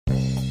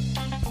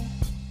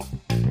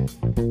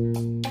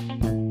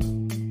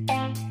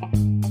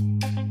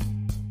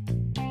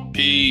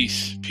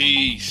Peace.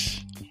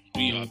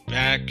 We are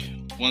back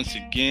once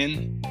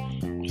again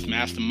with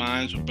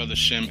Masterminds with Brother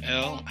Shem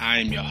El. I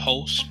am your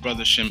host,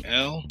 Brother Shem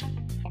El,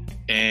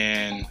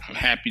 and I'm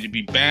happy to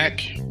be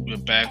back. We're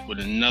back with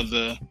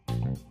another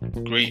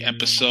great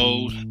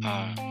episode.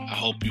 I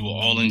hope you will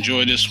all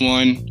enjoy this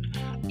one.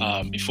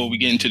 Before we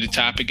get into the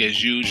topic,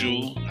 as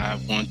usual, I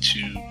want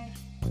to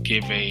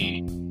give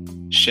a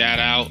shout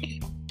out, give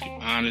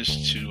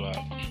honors to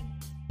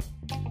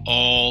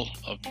all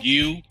of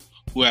you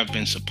who have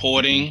been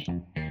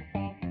supporting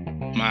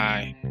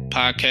my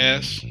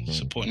podcast,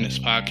 supporting this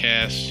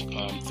podcast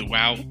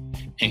throughout,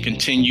 and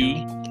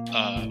continue.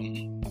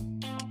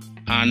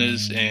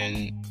 Honors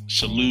and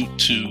salute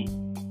to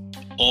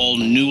all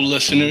new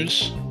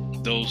listeners,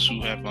 those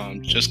who have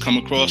just come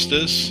across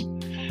this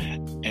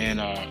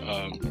and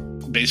are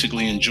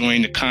basically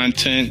enjoying the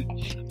content.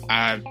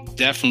 I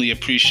definitely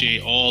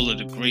appreciate all of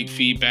the great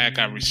feedback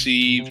I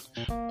received.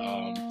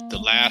 The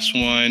last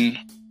one,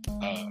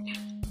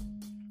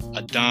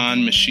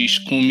 Adan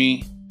Mashish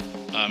Kumi,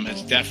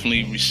 has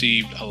definitely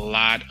received a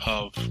lot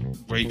of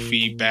great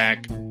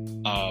feedback,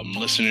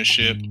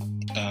 listenership.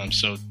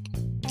 So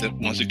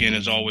once again,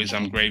 as always,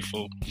 I'm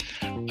grateful.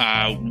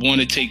 I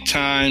want to take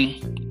time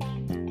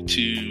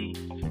to,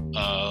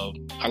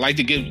 I like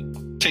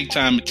to take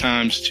time at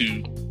times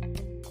to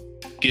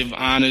give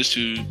honors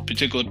to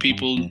particular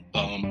people,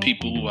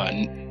 people who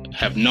I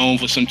have known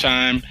for some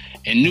time,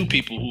 and new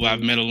people who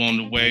I've met along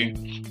the way.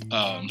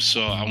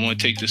 So I want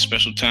to take this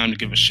special time to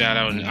give a shout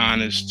out and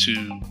honors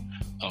to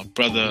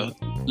Brother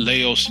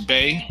Leos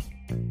Bey.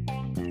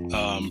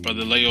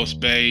 Brother Leos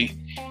Bey,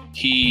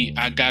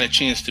 I got a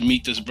chance to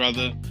meet this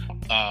brother.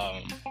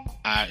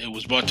 It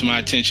was brought to my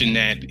attention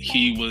that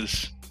he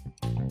was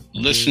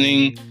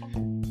listening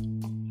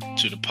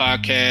to the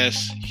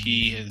podcast.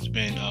 He has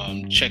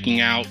been checking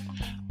out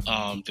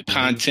the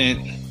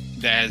content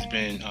that has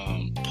been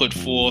put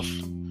forth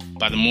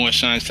by the Moorish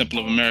Science Temple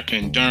of America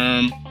in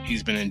Durham.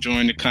 He's been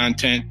enjoying the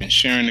content, been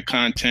sharing the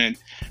content,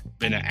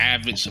 been an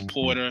avid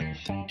supporter,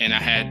 and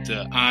I had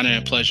the honor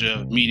and pleasure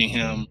of meeting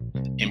him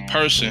in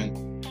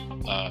person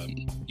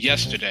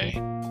yesterday,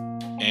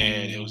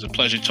 and it was a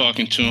pleasure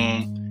talking to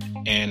him,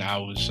 and I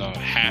was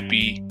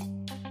happy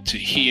to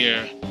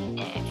hear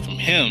from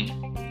him,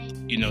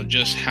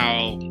 just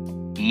how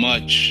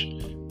much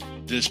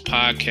this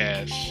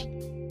podcast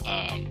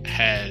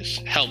has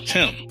helped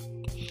him.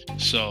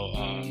 So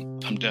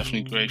I'm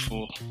definitely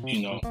grateful,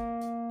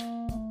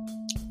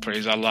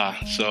 praise Allah.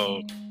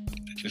 So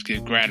just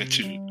give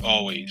gratitude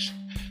always.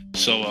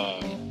 So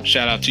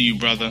shout out to you,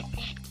 brother.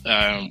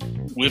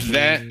 With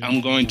that,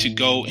 I'm going to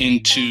go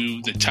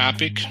into the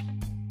topic.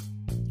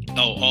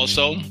 Oh,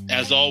 also,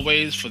 as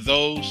always, for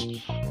those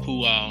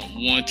who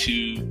want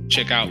to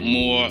check out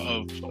more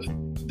of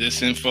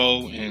this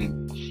info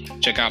and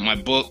check out my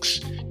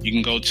books, you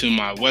can go to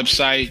my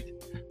website,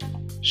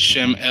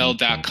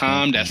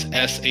 shemel.com. That's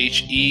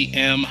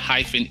SHEM-EL.com.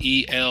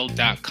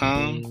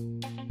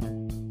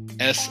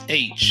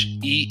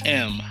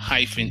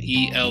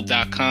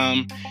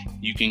 SHEM-EL.com.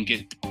 You can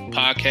get the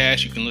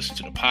podcast. You can listen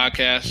to the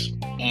podcast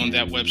on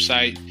that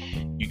website.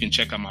 You can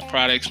check out my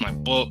products, my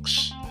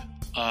books.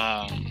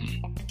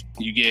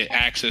 You get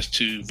access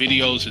to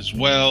videos as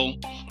well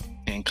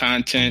and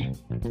content.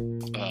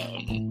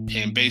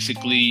 And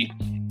basically,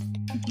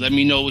 let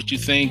me know what you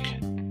think.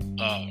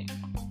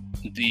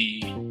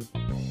 The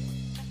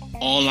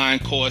online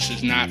course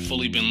has not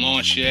fully been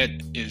launched yet.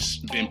 It's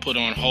been put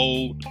on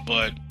hold,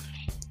 but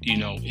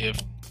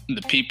if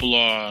the people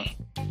are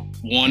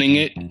wanting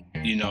it,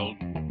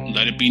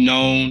 let it be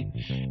known,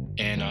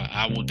 and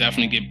I will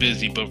definitely get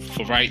busy. But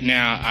for right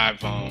now, I've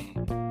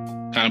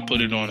kind of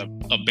put it on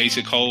a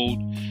basic hold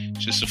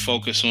just to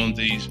focus on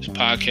these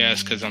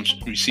podcasts because I'm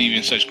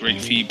receiving such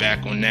great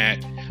feedback on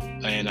that.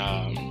 And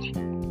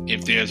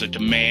if there's a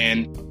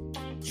demand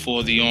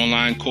for the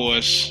online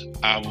course,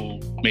 I will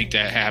make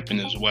that happen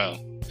as well.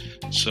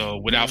 So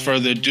without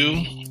further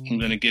ado, I'm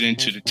going to get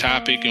into the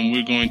topic, and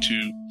we're going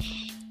to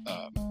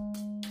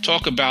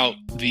talk about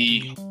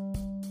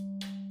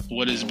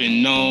what has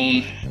been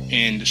known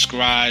and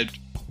described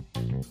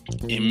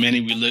in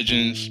many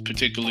religions,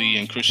 particularly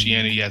in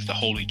Christianity, as the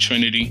Holy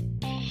Trinity.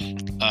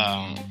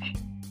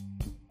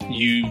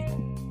 You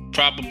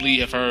probably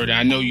have heard,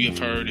 I know you have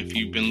heard if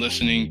you've been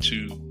listening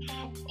to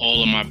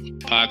all of my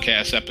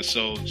podcast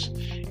episodes,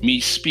 me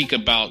speak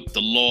about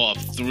the law of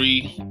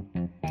three,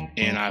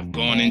 and I've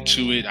gone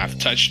into it, I've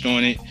touched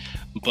on it,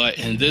 but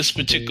in this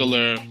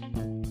particular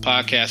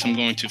podcast, I'm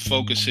going to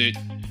focus it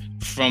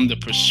from the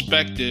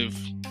perspective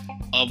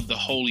of the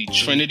Holy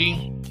Trinity.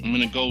 I'm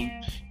going to go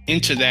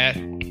into that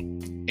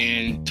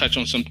and touch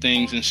on some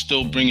things and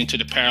still bring it to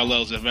the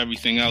parallels of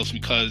everything else,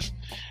 because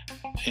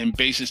in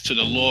basis to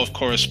the law of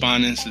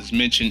correspondence is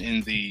mentioned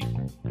in the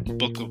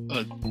book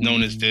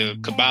known as the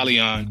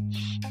Kabbalion.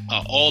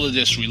 All of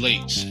this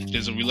relates.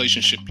 There's a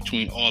relationship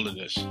between all of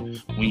this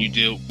when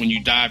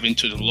you dive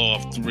into the law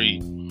of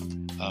three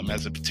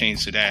as it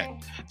pertains to that.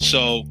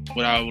 So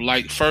what I would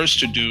like first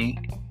to do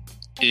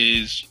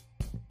is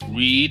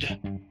read.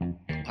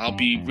 I'll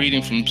be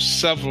reading from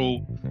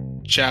several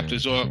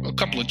chapters, or a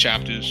couple of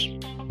chapters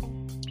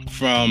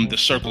from the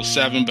Circle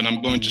 7, but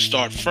I'm going to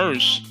start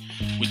first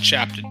with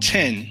chapter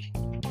 10.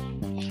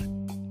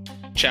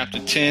 Chapter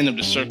 10 of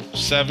the Circle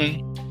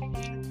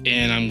 7,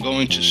 and I'm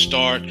going to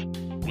start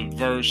with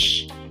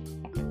verse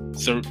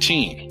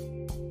 13.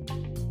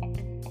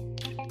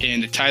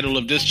 And the title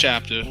of this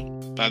chapter,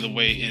 by the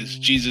way, is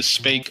Jesus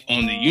Spake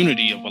on the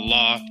Unity of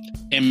Allah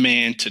and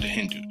Man to the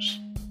Hindus.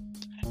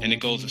 And it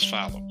goes as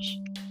follows.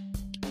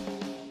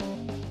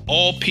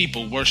 All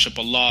people worship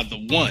Allah the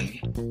One,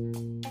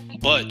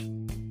 but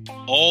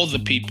all the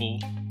people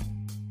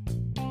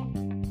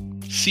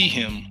see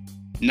Him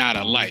not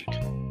alike.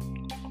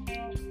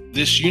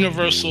 This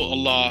universal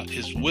Allah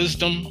is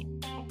wisdom,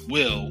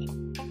 will,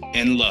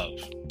 and love.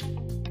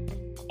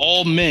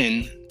 All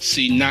men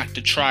see not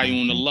the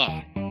triune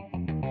Allah.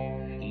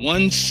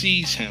 One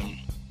sees Him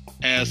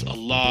as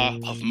Allah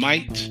of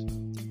might,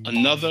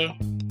 another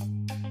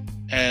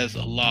as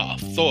Allah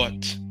of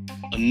thought,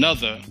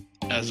 another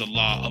as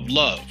Allah of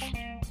love.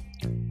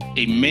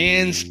 A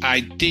man's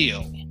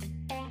ideal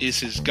is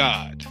his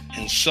God,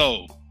 and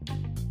so,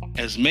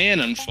 as man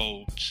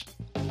unfolds,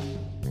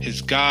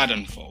 his God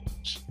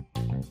unfolds.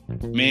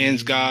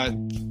 Man's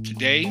God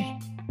today,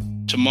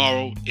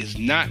 tomorrow is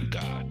not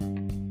God.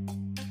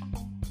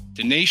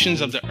 The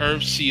nations of the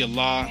earth see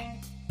Allah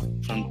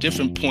from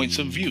different points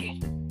of view,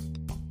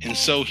 and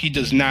so He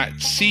does not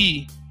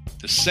see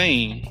the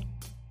same,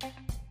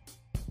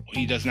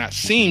 He does not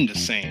seem the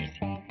same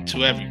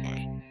to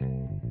everyone.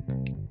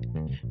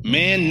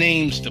 Man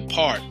names the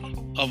part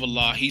of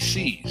Allah he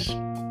sees.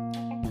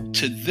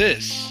 To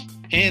this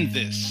and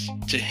this,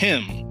 to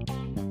him,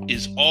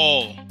 is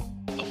all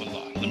of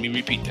Allah. Let me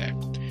repeat that.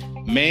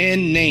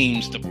 Man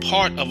names the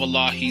part of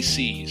Allah he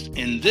sees,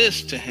 and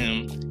this to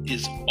him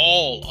is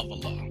all of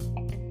Allah.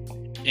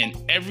 And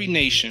every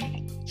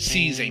nation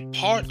sees a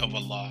part of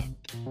Allah,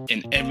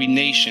 and every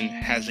nation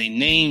has a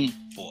name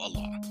for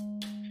Allah.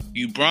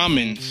 You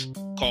Brahmins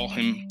call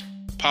him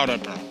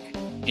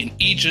Parabrahma. In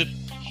Egypt,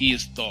 he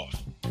is Thoth.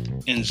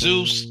 And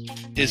Zeus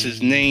is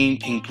his name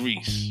in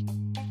Greece.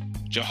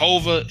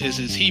 Jehovah is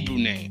his Hebrew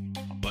name,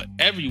 but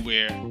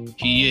everywhere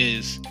he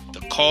is the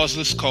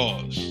causeless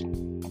cause,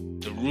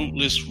 the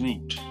rootless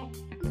root,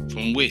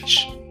 from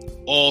which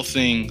all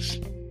things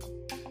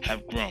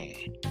have grown.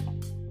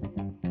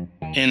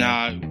 And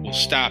I will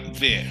stop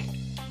there.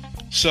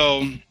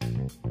 So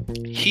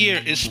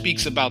here it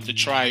speaks about the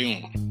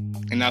triune,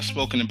 and I've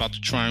spoken about the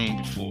triune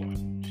before.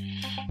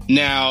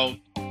 Now,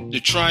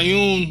 the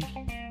triune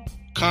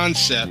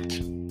concept,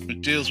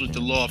 which deals with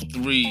the law of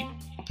three,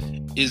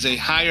 is a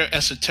higher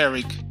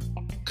esoteric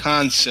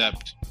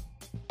concept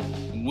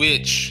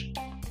which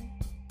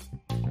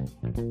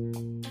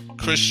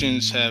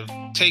Christians have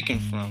taken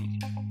from,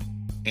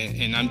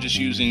 and I'm just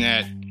using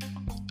that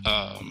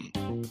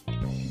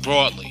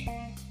broadly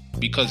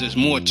because there's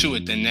more to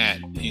it than that.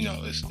 You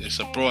know, it's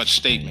a broad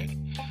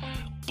statement,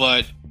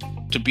 but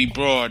to be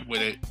broad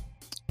with it,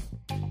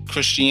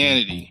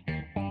 Christianity,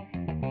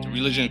 the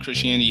religion of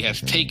Christianity, has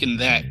taken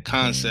that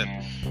concept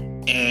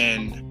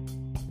and,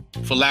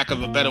 for lack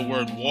of a better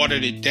word,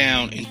 watered it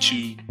down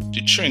into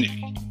the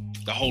Trinity,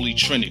 the Holy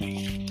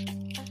Trinity.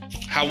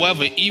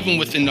 However, even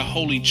within the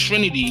Holy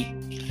Trinity,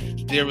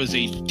 there is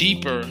a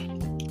deeper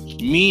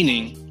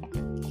meaning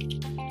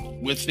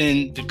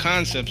within the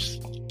concepts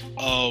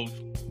of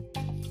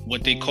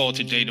what they call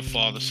today the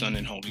Father, Son,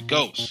 and Holy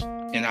Ghost.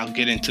 And I'll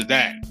get into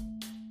that.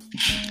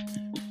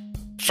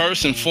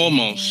 First and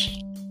foremost,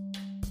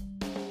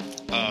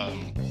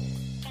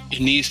 it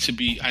needs to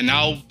be, and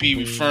I'll be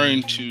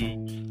referring to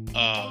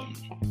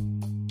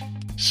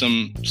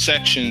some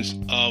sections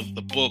of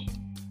the book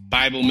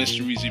Bible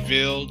Mysteries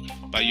Revealed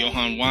by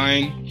Johann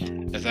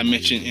Wein. As I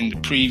mentioned in the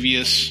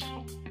previous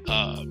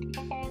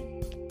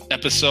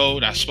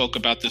episode, I spoke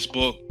about this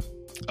book.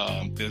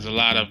 There's a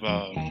lot of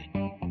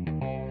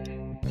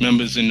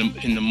members in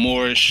the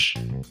Moorish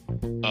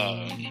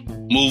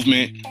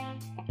movement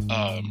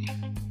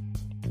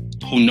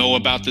who know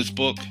about this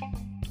book.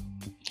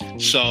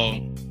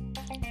 So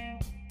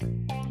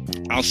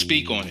I'll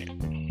speak on it,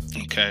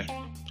 okay?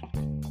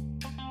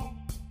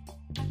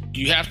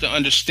 You have to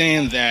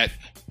understand that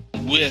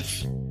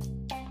with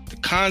the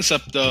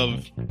concept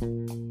of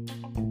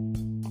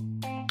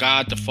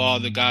God the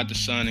Father, God the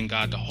Son, and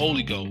God the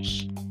Holy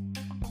Ghost,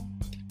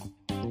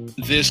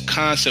 this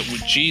concept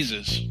with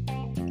Jesus,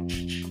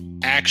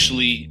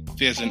 actually,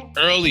 there's an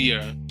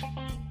earlier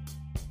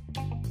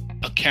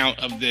account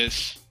of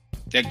this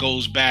that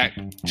goes back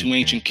to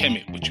ancient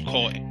Kemet, what you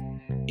call it,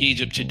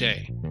 Egypt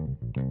today.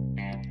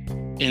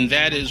 And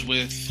that is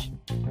with,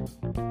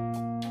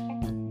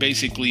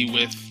 basically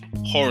with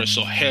Horus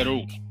or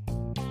Heru.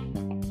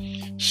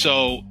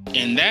 So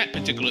in that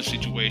particular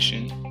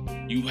situation,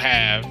 you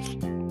have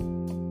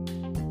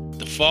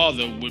the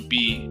father would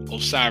be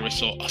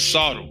Osiris or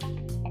Asaru,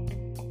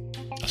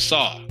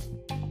 Asar.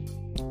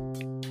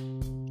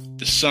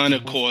 The son,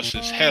 of course,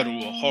 is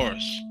Heru or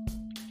Horus.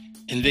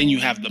 And then you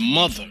have the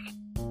mother,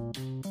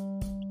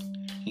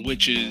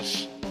 which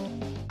is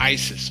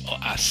Isis or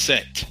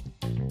Aset.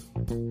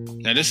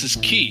 Now, this is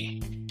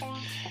key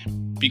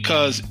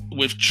because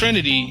with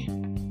Trinity,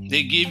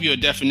 they give you a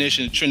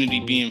definition of Trinity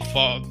being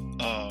Father,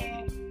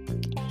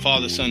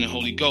 Son, and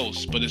Holy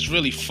Ghost, but it's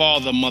really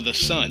Father, Mother,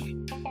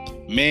 Son,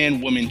 man,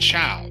 woman,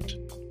 child.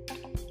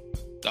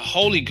 The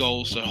Holy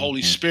Ghost or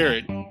Holy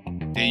Spirit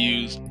they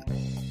use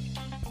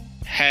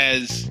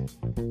has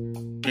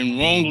been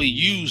wrongly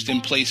used in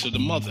place of the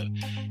mother.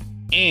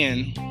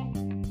 And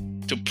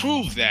to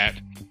prove that,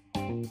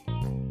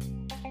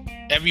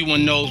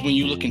 everyone knows when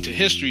you look into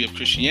history of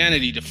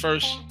Christianity, the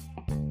first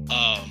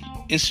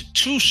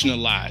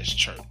institutionalized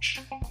church,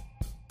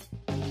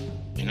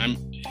 and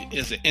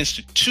is an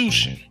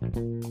institution,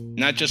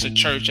 not just a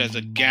church as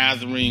a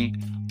gathering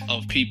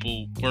of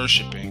people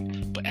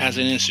worshiping, but as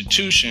an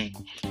institution,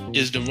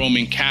 is the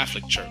Roman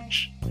Catholic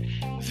Church.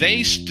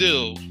 They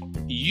still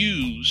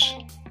use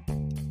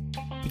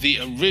the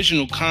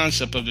original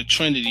concept of the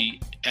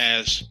Trinity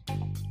as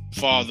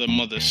Father,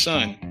 Mother,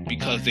 Son,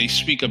 because they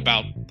speak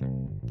about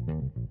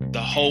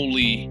the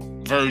Holy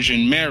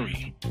Virgin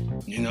Mary.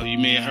 You know, you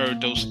may have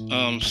heard those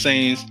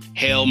sayings,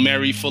 Hail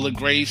Mary, full of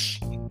grace,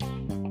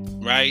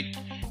 right?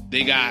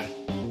 They got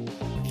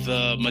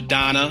the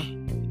Madonna,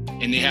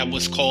 and they have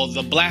what's called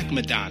the Black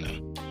Madonna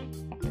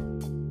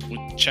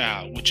with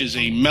child, which is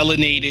a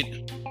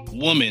melanated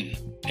woman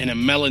and a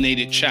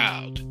melanated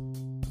child,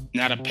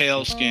 not a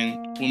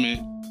pale-skinned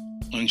woman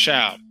and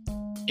child.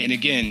 And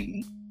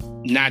again,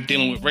 not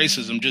dealing with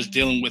racism, just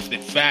dealing with the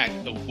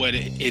fact of what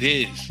it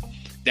is.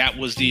 That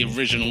was the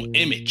original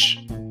image.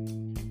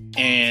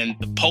 And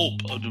the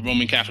Pope of the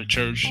Roman Catholic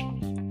Church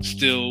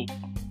still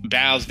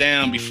bows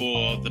down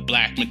before the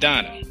Black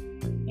Madonna,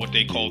 what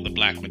they call the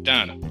Black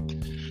Madonna.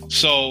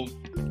 So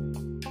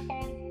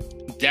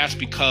that's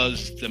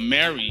because the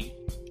Mary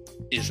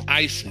is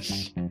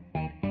Isis,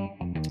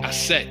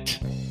 Aset,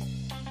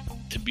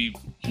 to be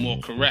more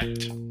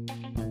correct.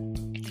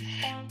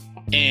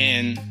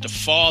 And the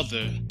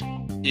father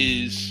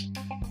is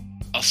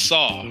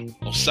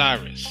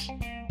Osiris.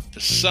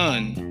 The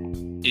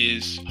son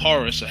is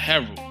Horus or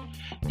Heru.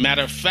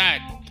 Matter of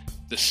fact,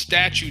 the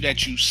statue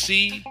that you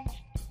see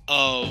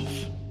of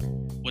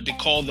what they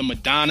call the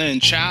Madonna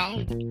and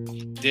Child,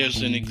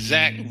 there's an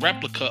exact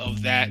replica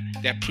of that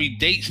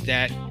predates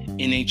that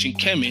in ancient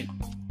Kemet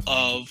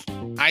of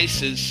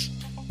Isis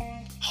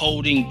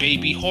holding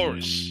baby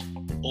Horus,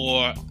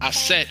 or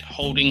Aset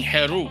holding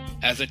Heru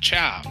as a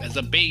child, as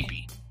a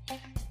baby.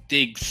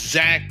 The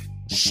exact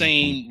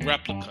same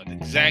replica, the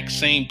exact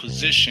same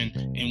position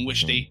in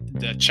which the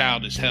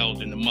child is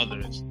held and the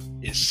mother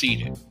is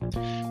seated.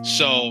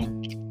 So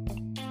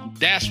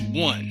that's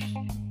one.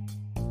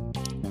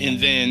 And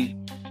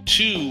then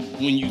two,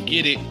 when you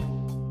get an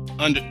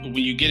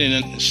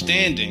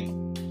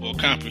understanding or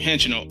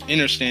comprehension or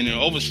understanding or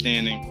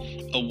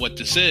overstanding of what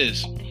this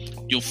is,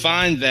 you'll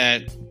find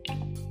that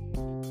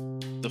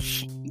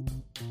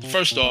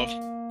first off,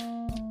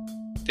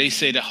 they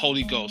say the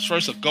Holy Ghost.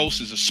 First, a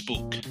ghost is a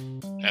spook.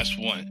 That's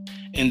one.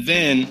 And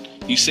then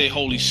you say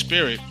Holy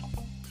Spirit,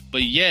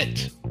 but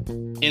yet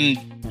in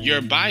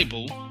your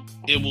Bible,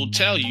 it will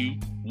tell you,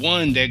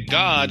 one, that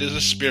God is a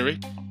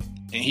spirit,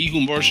 and he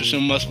who worships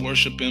him must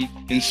worship him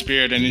in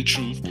spirit and in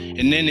truth.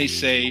 And then they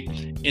say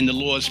in the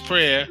Lord's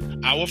Prayer,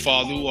 Our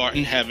Father who art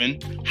in heaven,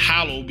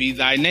 hallowed be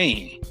thy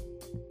name.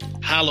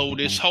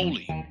 Hallowed is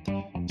holy.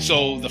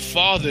 So the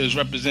Father is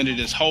represented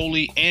as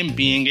holy and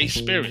being a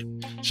spirit.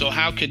 So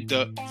how could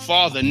the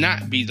Father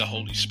not be the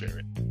Holy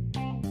Spirit?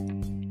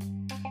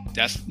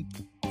 That's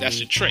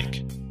the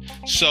trick.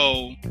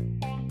 So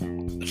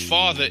the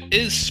Father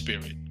is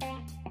spirit,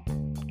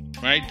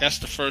 right? That's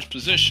the first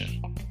position.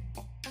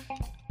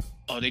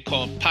 Or they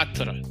call it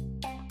Petra,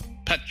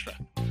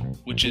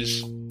 which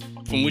is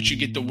from which you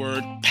get the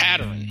word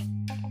pattern.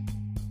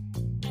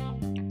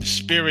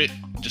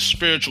 The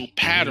spiritual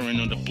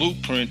pattern or the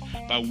blueprint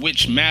by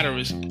which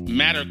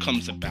matter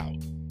comes about.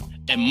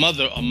 And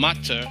mother or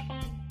mata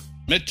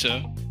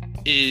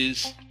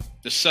is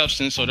the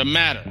substance or the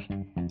matter,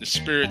 the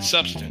spirit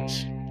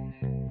substance.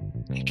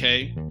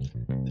 Okay?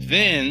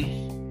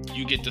 Then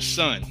you get the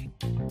son,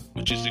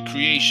 which is the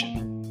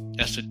creation.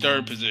 That's the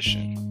third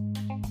position.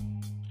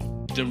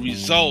 The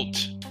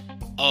result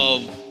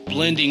of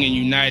blending and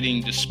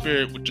uniting the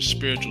spirit with the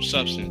spiritual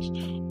substance,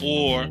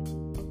 or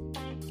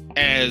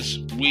as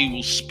we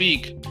will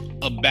speak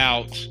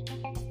about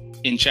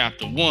in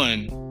chapter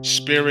 1,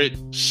 spirit,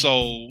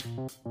 soul,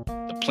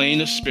 the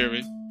plane of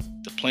spirit,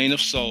 the plane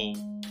of soul,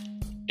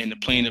 and the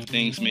plane of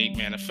things made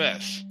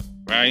manifest,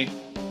 right?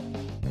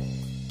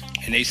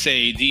 And they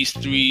say these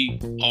three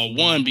are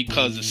one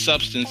because the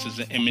substance is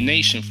an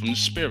emanation from the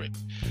spirit.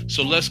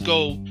 So let's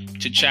go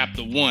to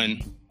chapter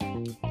 1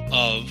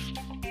 of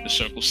the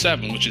Circle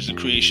 7, which is the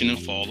creation and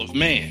fall of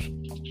man.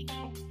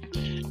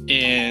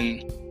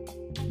 And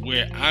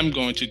where I'm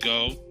going to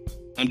go,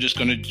 I'm just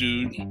going to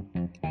do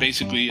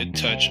basically a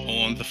touch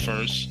on the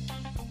first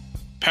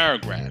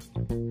paragraph.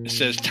 It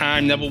says,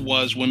 time never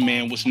was when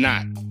man was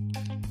not.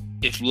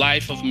 If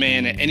life of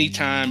man at any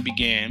time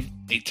began,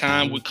 a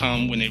time would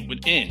come when it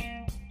would end.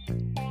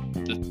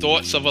 The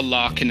thoughts of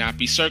Allah cannot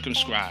be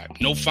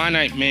circumscribed. No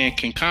finite man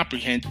can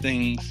comprehend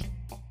things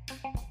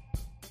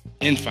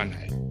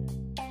infinite.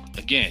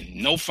 Again,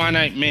 no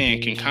finite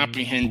man can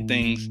comprehend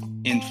things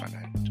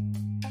infinite.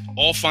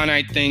 All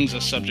finite things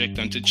are subject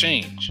unto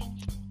change.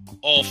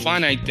 All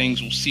finite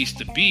things will cease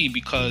to be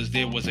because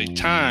there was a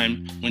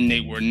time when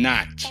they were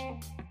not.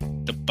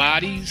 The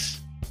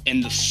bodies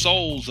and the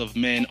souls of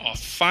men are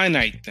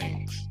finite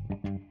things,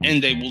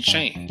 and they will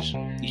change.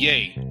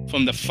 Yea,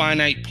 from the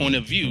finite point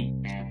of view,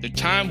 the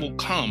time will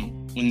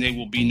come when they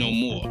will be no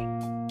more.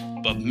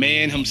 But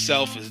man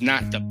himself is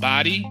not the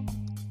body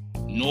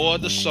nor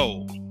the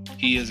soul.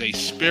 He is a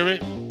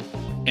spirit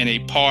and a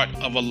part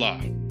of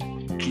Allah.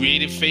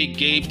 Creative fate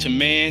gave to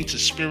man, to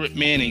spirit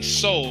man, a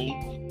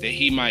soul that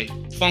he might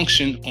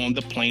function on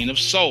the plane of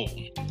soul.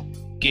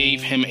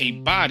 Gave him a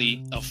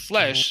body of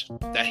flesh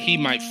that he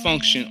might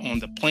function on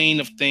the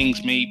plane of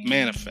things made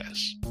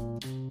manifest.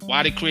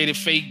 Why did creative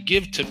fate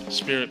give to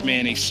spirit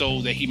man a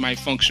soul that he might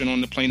function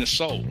on the plane of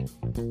soul?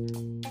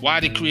 Why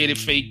did creative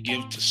fate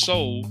give to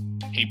soul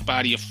a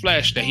body of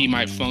flesh that he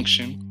might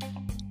function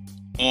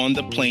on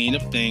the plane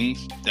of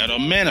things that are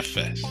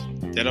manifest,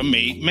 that are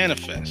made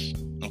manifest?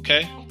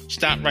 Okay?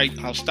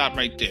 I'll stop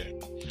right there.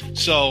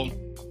 So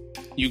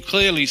you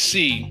clearly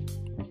see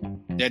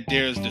that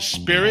there's the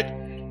spirit,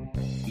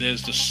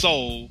 there's the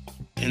soul,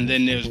 and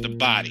then there's the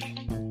body.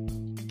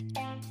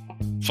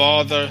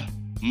 Father,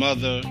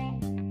 mother,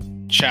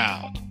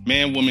 child.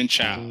 Man, woman,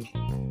 child.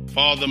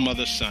 Father,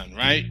 mother, son,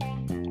 right?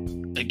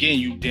 Again,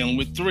 you're dealing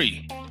with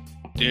three.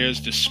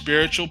 There's the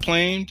spiritual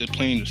plane, the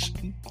plane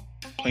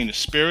of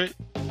spirit,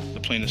 the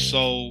plane of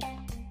soul,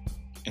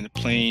 and the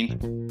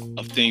plane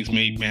of things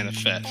made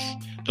manifest.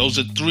 Those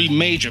are three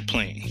major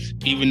planes,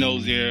 even though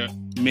there are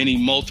many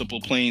multiple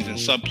planes and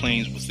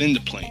subplanes within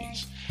the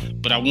planes.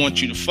 But I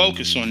want you to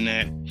focus on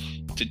that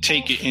to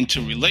take it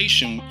into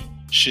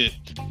relationship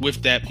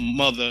with that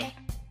mother,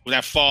 with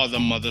that father,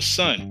 mother,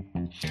 son.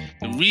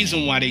 The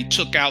reason why they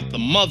took out the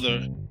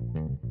mother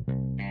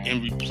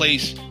and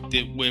replaced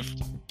it with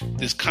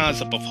this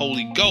concept of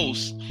Holy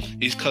Ghost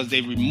is because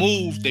they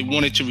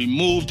wanted to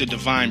remove the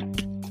divine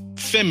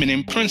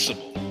feminine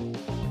principle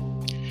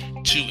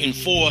to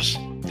enforce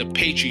the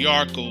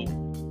patriarchal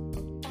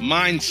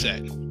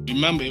mindset.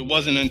 Remember, it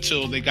wasn't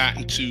until they got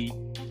into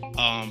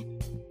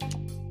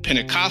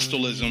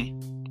Pentecostalism,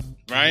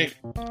 right,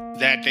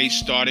 that they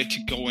started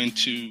to go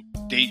into,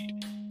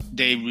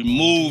 they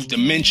removed the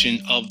mention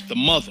of the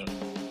mother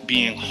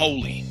being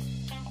holy,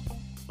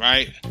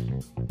 right?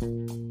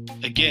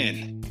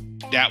 Again,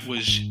 that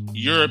was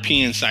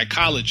European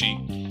psychology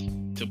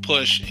to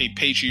push a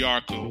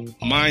patriarchal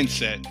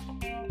mindset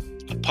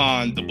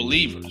upon the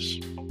believers,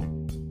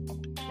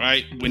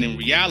 right? When in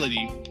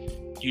reality,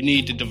 you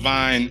need the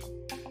divine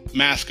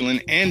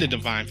masculine and the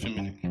divine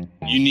feminine.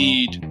 You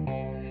need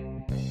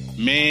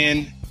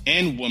man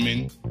and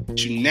woman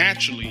to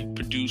naturally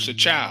produce a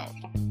child.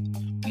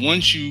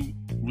 Once you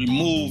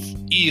remove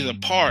either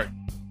part,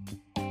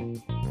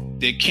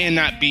 there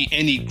cannot be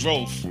any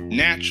growth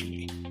naturally.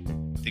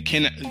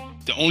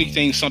 The only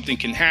thing something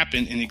can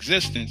happen in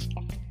existence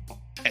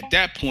at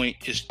that point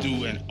is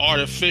through an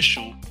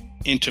artificial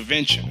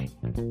intervention.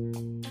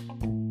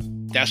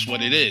 That's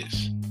what it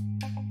is.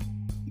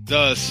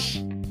 Thus,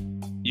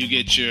 you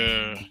get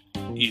your,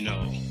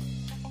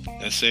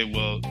 let's say,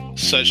 well,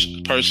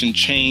 such person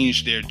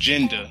changed their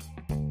gender,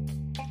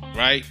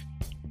 right?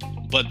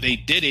 But they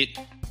did it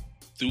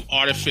through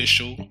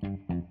artificial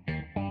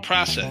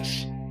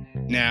process.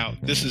 Now,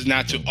 this is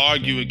not to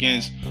argue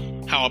against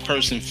how a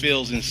person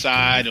feels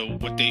inside or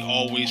what they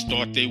always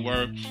thought they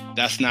were.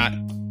 That's not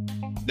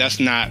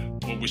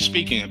what we're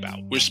speaking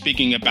about. We're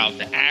speaking about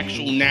the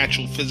actual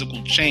natural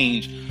physical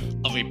change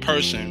of a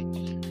person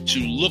to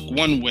look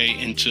one way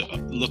and to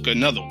look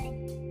another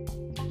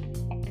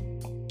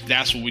one.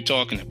 That's what we're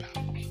talking about.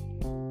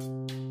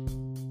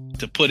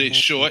 To put it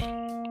short,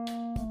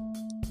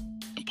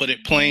 put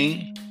it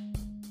plain,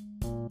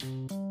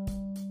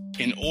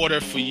 in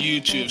order for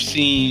you to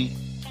see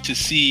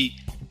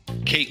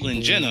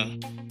Caitlyn Jenner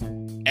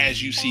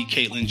as you see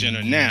Caitlyn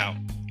Jenner now,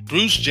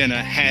 Bruce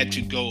Jenner had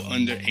to go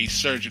under a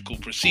surgical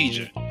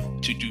procedure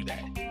to do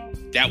that.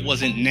 That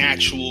wasn't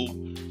natural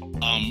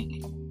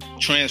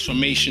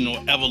transformation or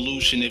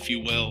evolution, if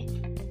you will,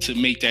 to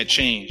make that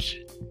change.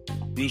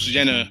 Bruce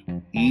Jenner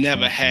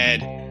never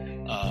had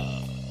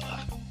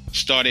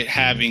started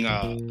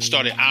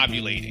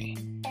ovulating,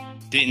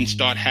 didn't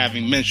start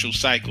having menstrual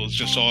cycles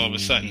just all of a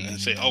sudden and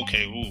say,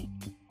 okay,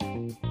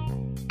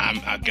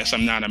 I guess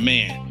I'm not a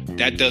man.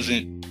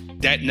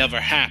 That never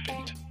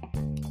happened.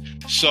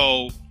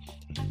 So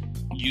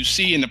you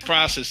see in the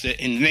process that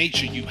in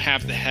nature you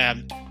have to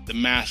have the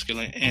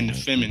masculine and the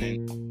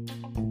feminine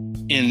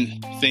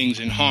in things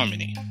in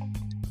harmony,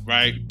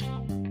 right?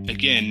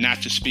 Again,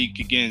 not to speak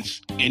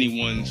against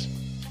anyone's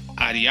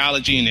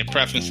ideology and their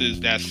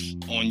preferences, that's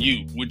on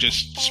you. We're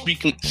just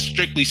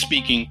strictly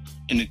speaking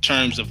in the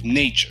terms of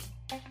nature.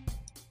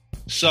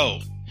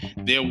 So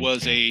there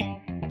was a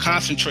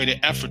concentrated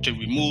effort to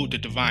remove the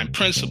divine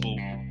principle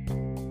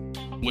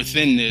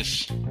within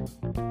this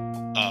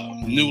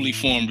newly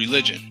formed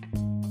religion.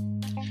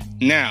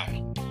 Now,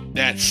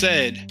 that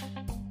said,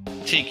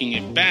 taking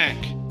it back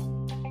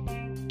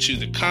to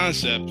the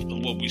concept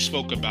of what we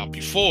spoke about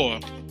before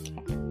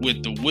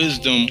with the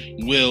wisdom,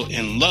 will,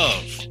 and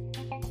love,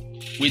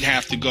 we'd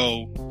have to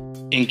go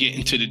and get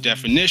into the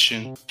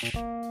definition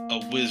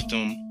of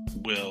wisdom,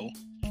 will,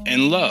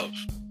 and love,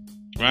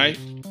 right?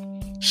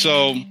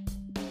 So,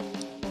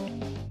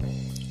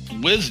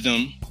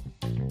 wisdom,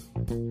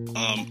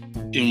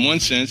 in one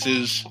sense,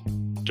 is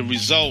the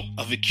result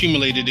of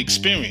accumulated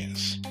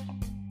experience.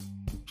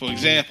 For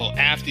example,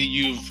 after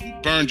you've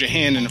burned your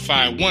hand in the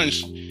fire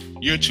once,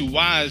 you're too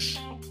wise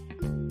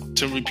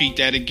to repeat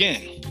that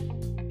again.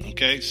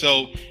 Okay,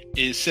 so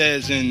it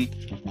says in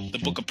the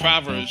book of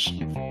Proverbs,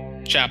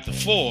 chapter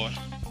 4,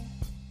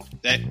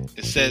 that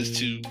it says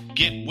to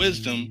get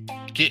wisdom,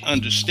 get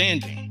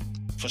understanding.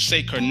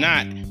 Forsake her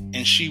not,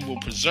 and she will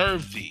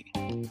preserve thee.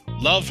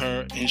 Love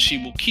her, and she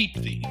will keep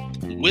thee.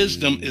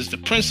 Wisdom is the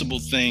principal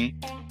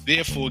thing,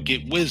 therefore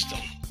get wisdom.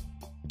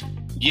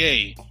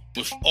 Yea,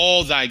 with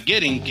all thy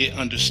getting, get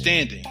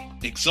understanding.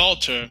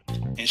 Exalt her,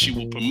 and she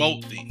will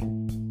promote thee.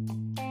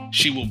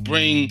 She will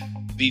bring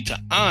thee to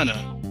honor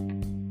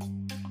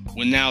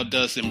when thou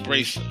dost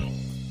embrace her.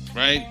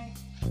 Right?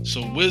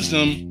 So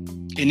wisdom,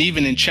 and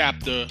even in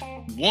chapter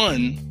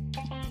 1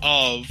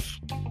 of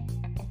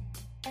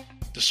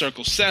the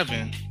Circle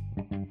 7,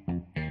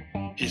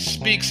 it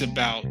speaks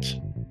about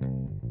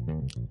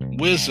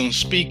wisdom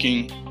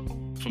speaking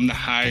from the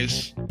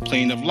highest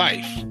plane of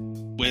life,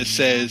 where it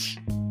says,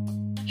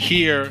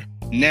 "Hear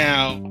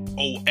now,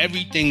 O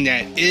everything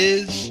that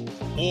is,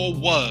 or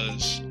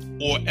was,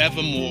 or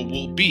evermore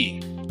will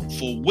be.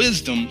 For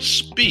wisdom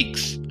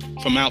speaks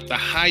from out the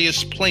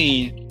highest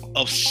plane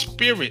of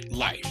spirit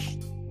life."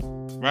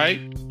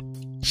 Right?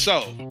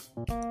 So,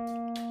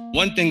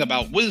 one thing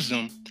about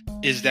wisdom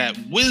is that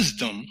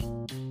wisdom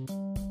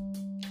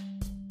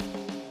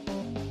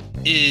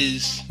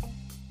is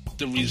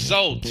the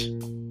result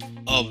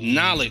of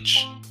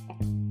knowledge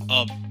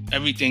of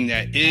everything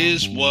that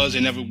is, was,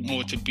 and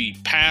evermore to be,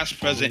 past,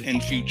 present,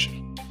 and future,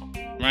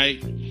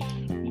 right?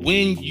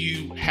 When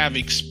you have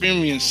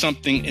experienced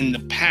something in the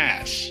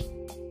past,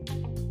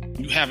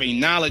 you have a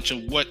knowledge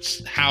of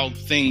how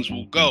things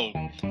will go.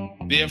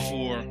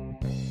 Therefore,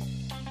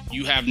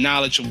 you have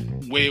knowledge of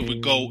where it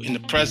would go in the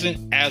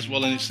present as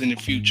well as in the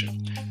future.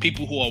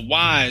 People who are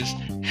wise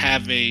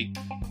have a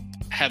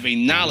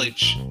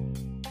knowledge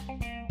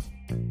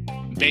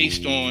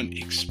based on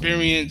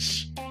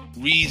experience,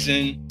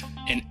 reason,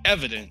 and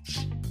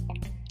evidence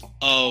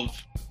of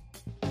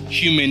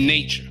human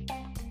nature,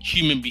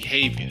 human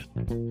behavior.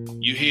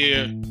 You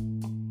hear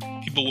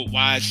people with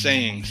wise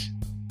sayings.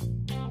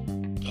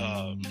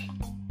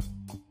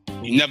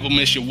 You never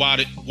miss your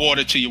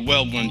water till your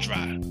well run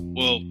dry.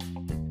 Well,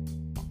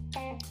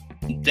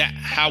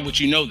 how would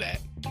you know that?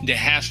 There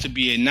has to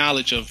be a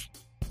knowledge of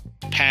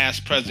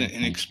past, present,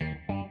 and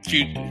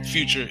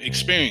future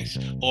experience,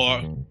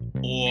 or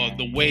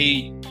the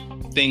way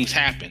things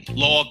happen.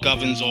 Law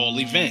governs all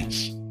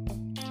events.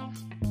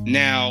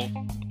 Now,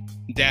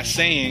 that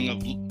saying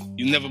of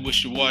you never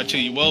wish your water till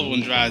your well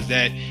run dry is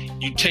that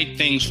you take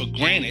things for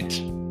granted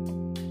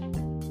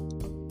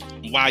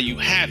while you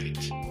have it,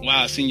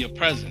 while it's in your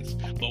presence.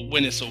 But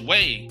when it's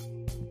away,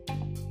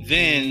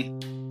 then,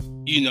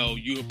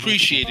 you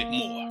appreciate it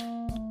more,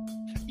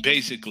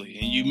 basically,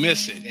 and you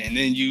miss it. And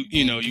then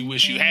you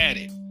wish you had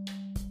it.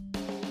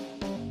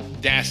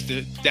 That's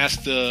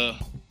the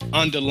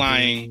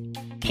underlying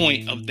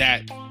point of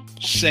that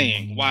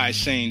saying, wise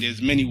saying.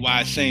 There's many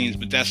wise sayings,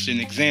 but that's an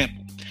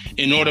example.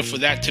 In order for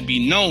that to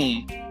be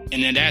known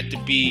and then that to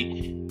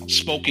be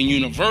spoken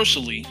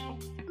universally,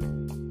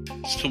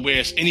 to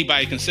where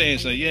anybody can say and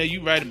say, yeah,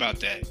 you're right about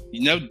that.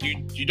 You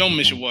don't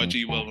miss your water till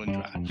your well run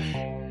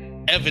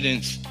dry.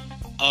 Evidence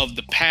of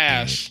the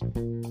past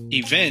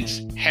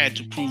events had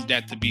to prove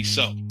that to be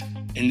so.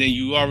 And then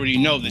you already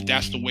know that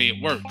that's the way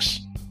it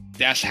works.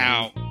 That's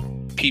how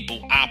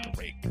people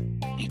operate.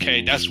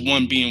 Okay, that's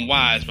one being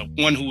wise. But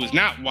one who is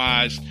not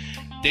wise,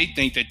 they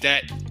think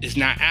that is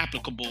not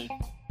applicable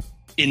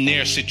in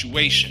their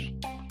situation.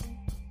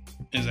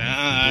 It's like,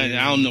 I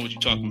don't know what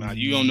you're talking about.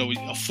 You don't know.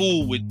 A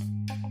fool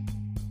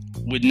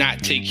would not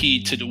take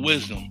heed to the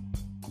wisdom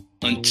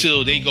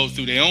until they go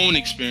through their own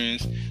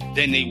experience,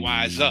 then they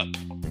wise up.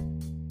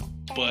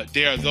 But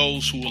there are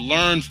those who will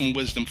learn from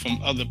wisdom from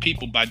other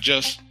people by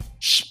just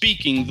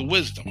speaking the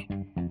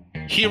wisdom,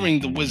 hearing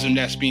the wisdom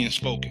that's being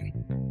spoken.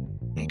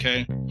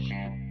 Okay?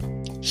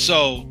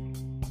 So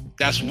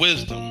that's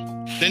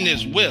wisdom. Then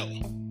there's will.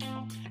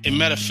 In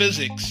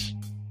metaphysics,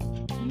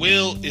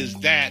 will is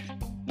that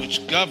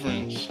which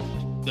governs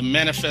the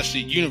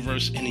manifested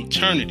universe in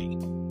eternity.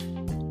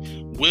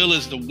 Will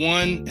is the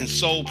one and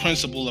sole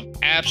principle of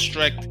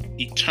abstract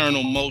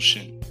eternal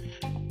motion.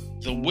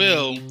 The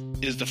will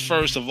is the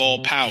first of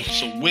all powers.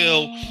 So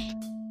will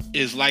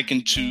is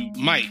likened to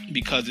might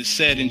because it's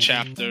said in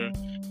chapter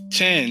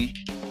 10,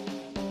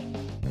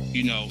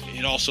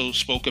 it also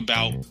spoke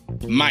about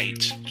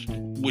might,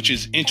 which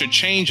is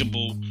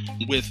interchangeable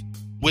with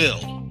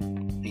will.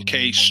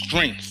 Okay,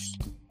 strength.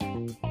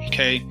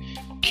 Okay,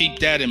 keep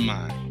that in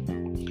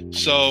mind.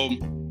 So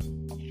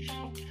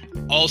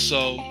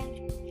also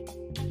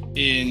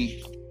in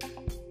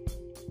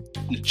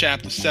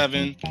chapter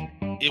 7,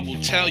 it will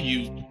tell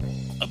you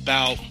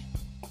about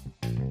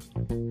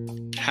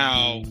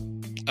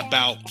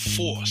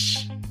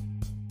force,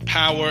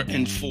 power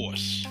and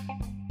force,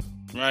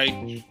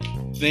 right?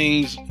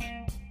 Things,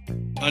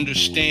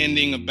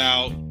 understanding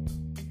about,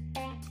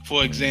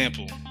 for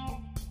example,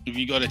 if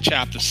you go to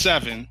chapter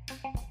 7,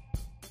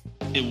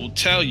 it will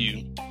tell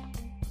you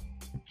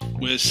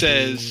where it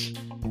says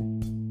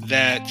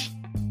that,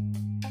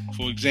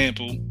 for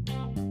example,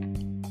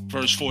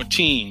 verse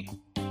 14,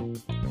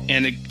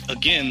 and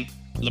again,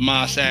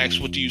 Lamas asks,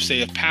 what do you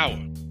say of power?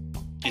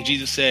 And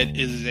Jesus said, it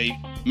is a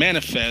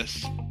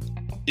manifest,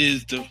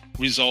 is the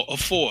result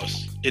of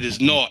force. It is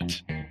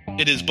naught.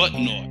 It is but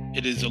naught.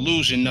 It is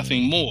illusion,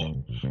 nothing more.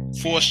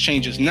 Force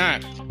changes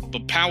not,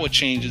 but power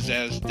changes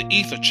as the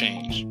ether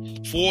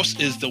change. Force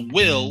is the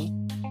will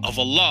of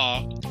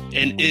Allah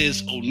and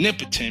is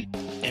omnipotent,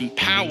 and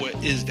power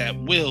is that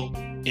will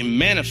and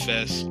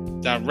manifest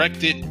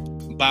directed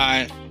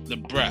by the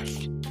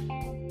breath.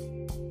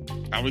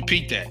 I'll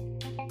repeat that.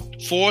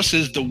 Force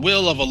is the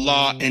will of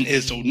Allah and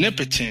is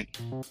omnipotent,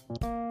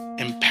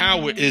 and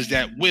power is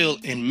that will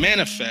and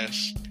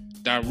manifest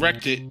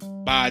directed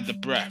by the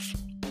breath.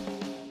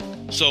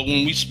 So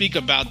when we speak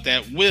about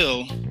that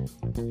will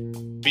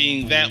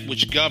being that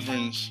which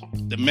governs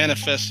the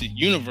manifested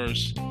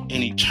universe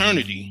in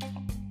eternity,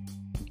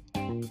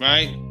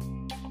 right?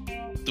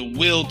 The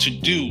will to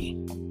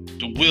do,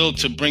 the will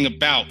to bring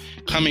about,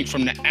 coming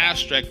from the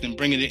abstract and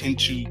bringing it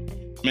into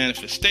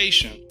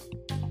manifestation,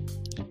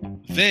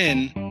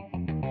 then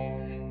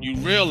you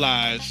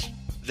realize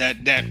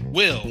that that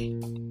will,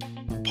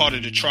 part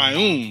of the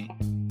triune,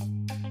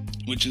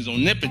 which is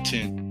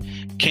omnipotent,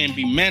 can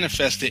be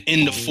manifested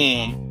in the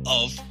form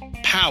of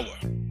power.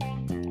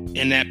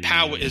 And that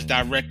power is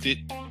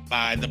directed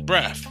by the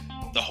breath,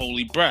 the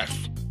holy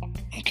breath.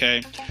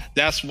 Okay?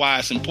 That's why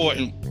it's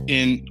important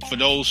for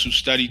those who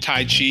study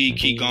Tai Chi,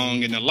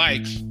 Qigong, and the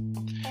likes,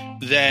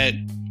 that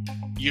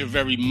you're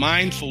very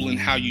mindful in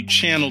how you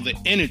channel the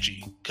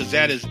energy, because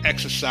that is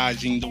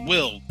exercising the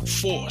will,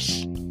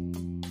 force,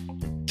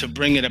 to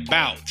bring it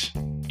about.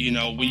 You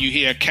know, when you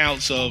hear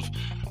accounts of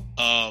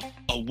a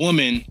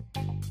woman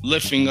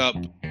lifting up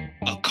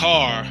a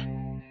car,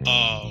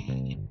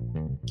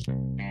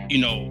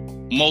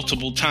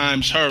 multiple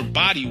times her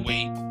body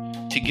weight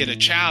to get a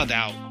child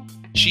out,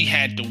 she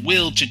had the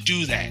will to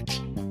do that.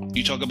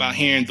 You talk about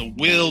hearing the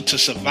will to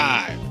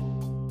survive.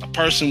 A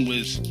person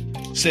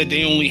said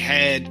they only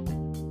had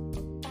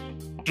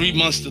 3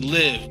 months to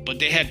live, but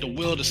they had the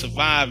will to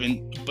survive,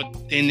 and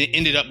they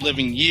ended up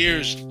living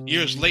years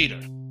later.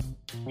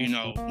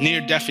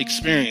 Near-death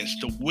experience,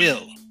 the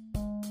will.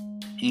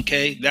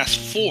 Okay, that's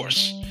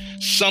force.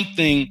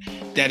 Something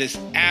that is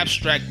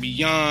abstract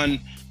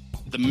beyond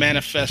the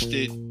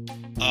manifested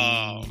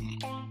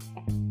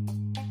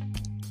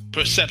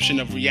perception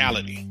of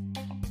reality,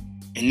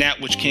 and that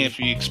which can't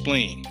be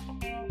explained,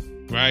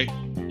 right?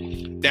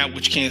 That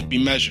which can't be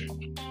measured.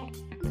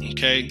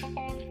 Okay,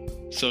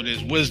 so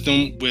there's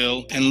wisdom,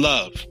 will, and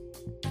love.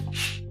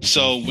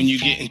 So when you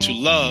get into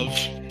love,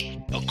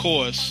 of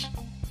course,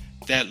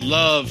 that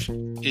love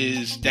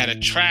is that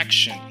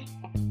attraction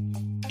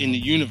in the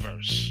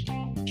universe,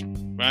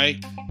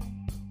 right?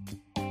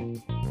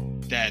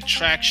 That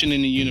attraction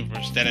in the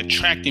universe, that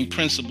attracting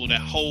principle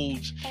that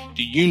holds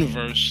the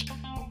universe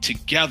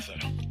together.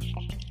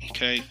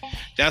 Okay,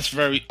 that's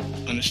very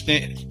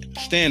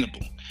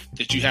understandable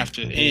that you have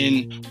to.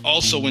 And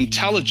also,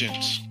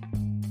 intelligence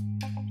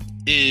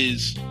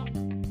is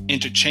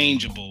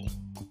interchangeable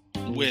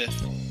with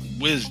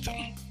wisdom.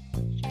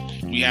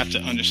 We have to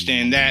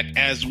understand that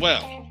as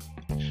well.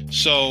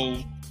 So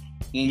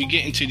when we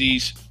get into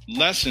these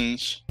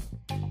lessons,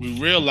 we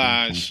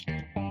realize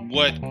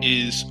what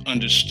is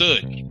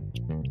understood,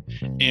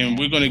 and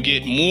we're going to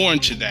get more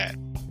into that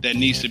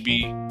needs to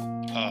be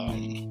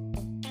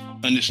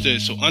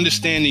understood. So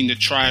understanding the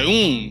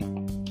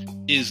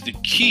triune is the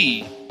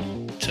key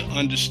to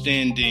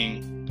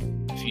understanding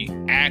the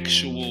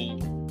actual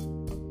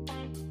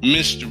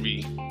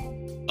mystery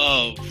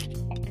of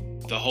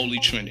the Holy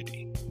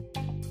Trinity,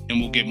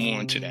 and we'll get more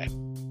into that.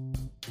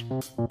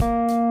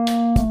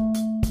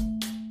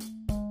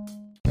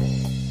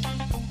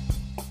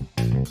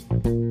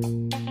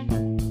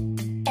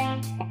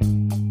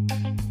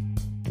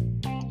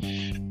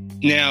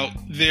 Now,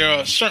 there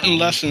are certain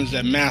lessons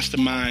that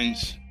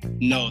masterminds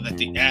know, that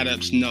the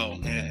adepts know,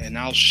 and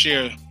I'll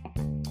share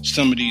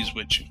some of these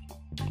with you.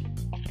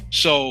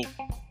 So,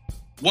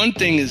 one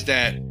thing is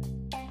that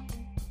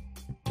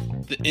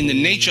in the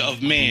nature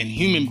of man,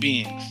 human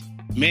beings,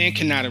 man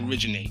cannot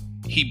originate.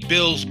 He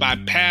builds by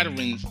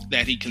patterns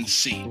that he can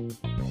see.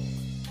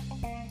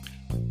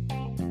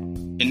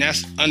 And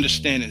that's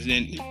understanding.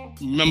 And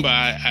remember,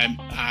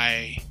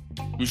 I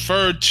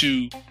referred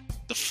to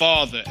the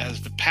Father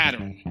as the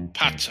pattern,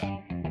 Pata.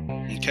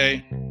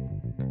 Okay?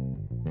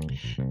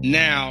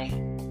 Now,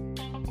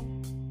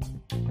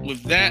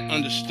 with that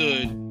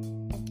understood,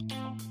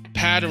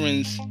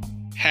 patterns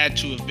had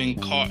to be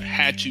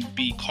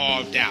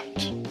carved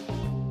out,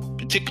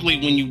 particularly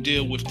when you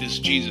deal with this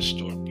Jesus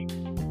story,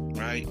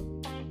 right?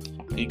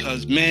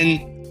 Because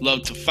men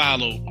love to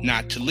follow,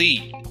 not to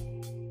lead.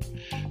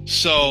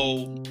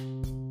 So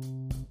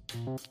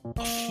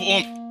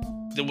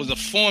there was a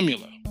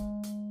formula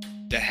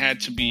that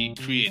had to be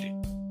created.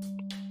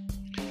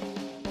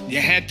 You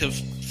had to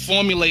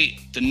formulate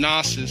the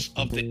gnosis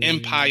of the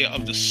empire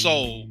of the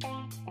soul,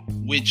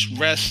 which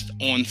rests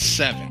on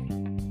 7.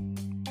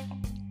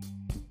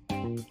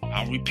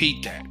 I'll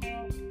repeat that.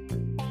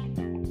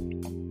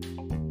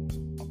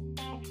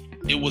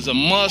 It was a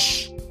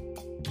must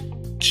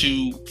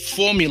to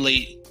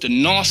formulate the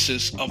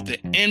gnosis of the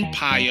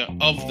empire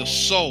of the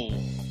soul,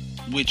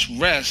 which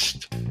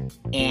rests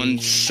on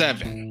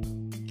 7.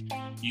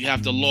 You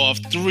have the law of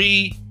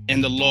 3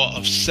 and the law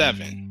of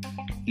 7.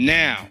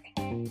 Now,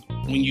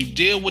 when you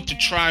deal with the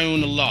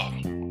triune law,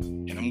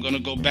 and I'm going to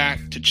go back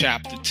to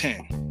chapter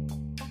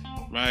 10,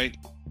 right?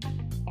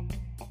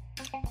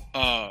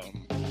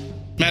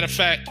 Matter of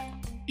fact,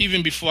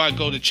 even before I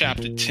go to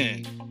chapter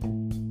 10,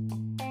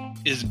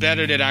 it's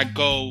better that I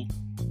go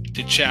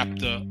to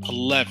chapter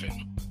 11.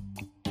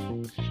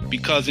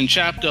 Because in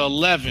chapter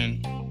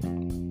 11,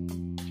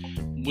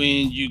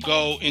 when you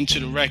go into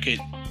the record,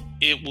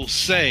 it will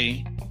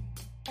say,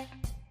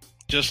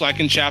 just like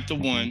in chapter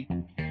 1,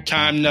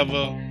 time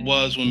never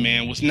was when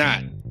man was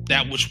not.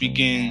 That which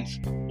begins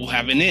will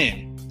have an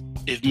end.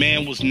 If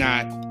man was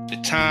not, the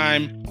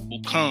time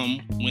will come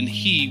when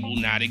he will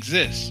not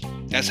exist.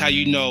 That's how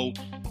you know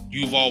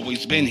you've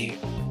always been here,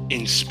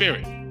 in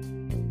spirit.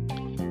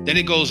 Then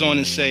it goes on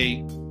and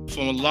say,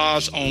 from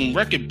Allah's own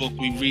record book,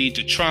 we read,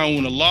 the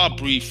triune Allah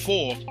breathed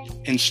forth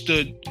and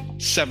stood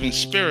 7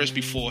 spirits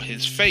before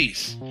his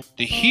face.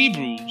 The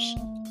Hebrews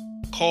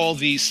call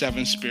these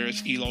 7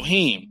 spirits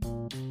Elohim.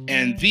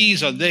 And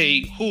these are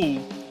they who,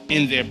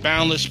 in their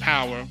boundless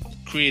power,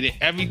 created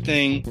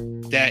everything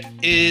that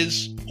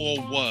is or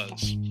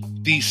was.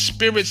 These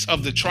spirits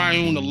of the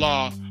triune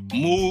Allah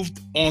moved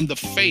on the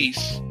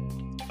face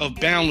of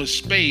boundless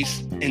space,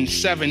 and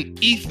 7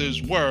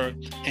 ethers were,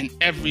 and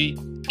every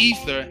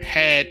ether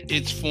had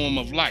its form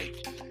of life.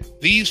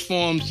 These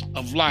forms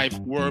of life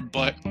were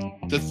but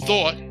the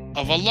thought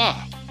of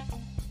Allah,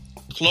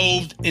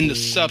 clothed in the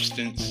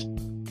substance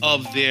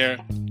of their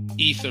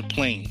ether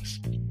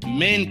planes.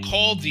 Men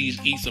call these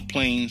ether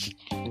planes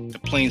the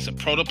planes of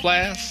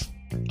protoplasm,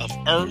 of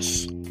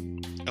earth,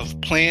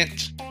 of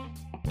plant,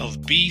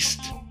 of beast,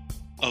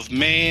 of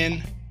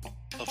man,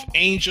 of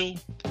angel,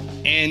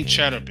 and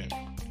cherubim.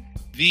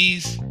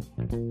 These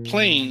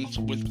planes,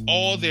 with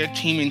all their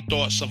teeming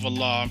thoughts of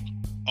Allah,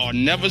 are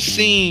never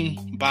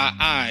seen by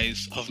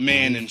eyes of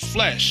man and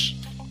flesh.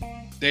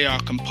 They are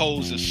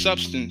composed of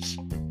substance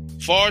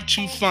far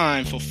too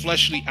fine for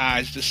fleshly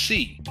eyes to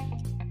see,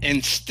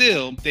 and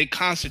still they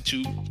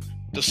constitute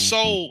the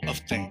soul of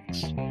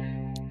things.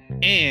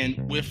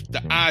 And with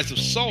the eyes of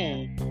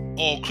soul,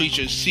 all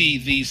creatures see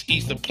these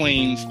ether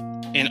planes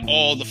and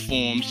all the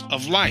forms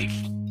of life,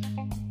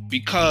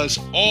 because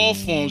all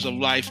forms of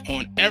life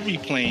on every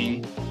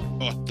plane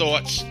are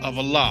thoughts of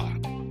Allah.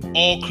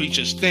 All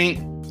creatures think,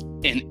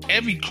 and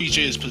every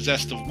creature is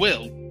possessed of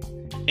will,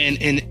 and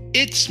in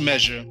its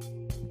measure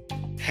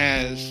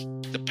has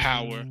the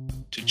power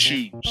to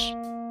choose.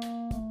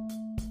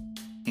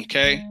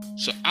 Okay,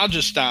 so I'll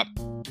just stop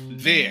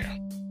there,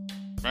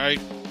 right?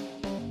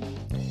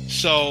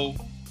 So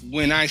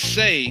when I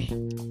say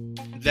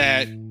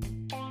that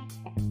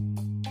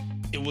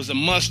it was a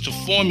must to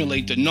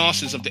formulate the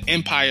gnosis of the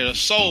empire of the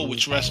soul,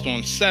 which rests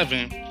on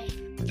 7,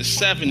 the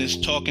 7 is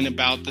talking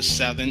about the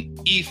 7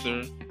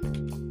 ether,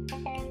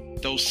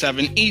 those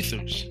 7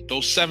 ethers,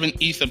 those 7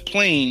 ether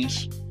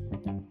planes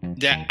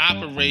that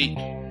operate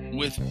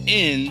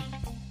within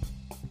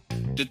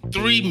the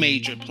 3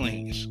 major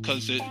planes,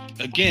 because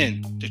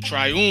again, the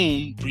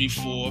triune breathed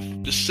forth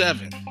the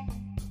 7.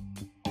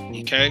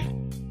 Okay,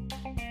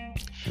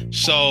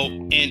 so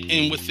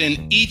and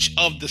within each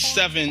of the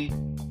 7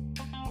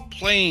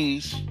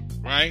 planes,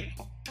 right,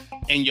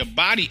 and your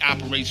body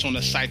operates on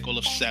a cycle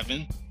of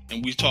 7,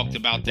 and we talked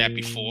about that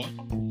before.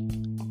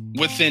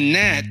 Within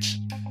that,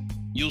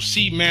 you'll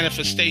see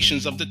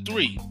manifestations of the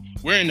 3.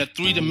 We're in a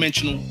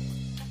 3-dimensional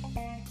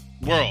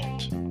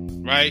world,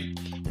 right,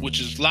 which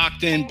is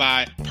locked in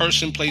by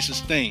person, places,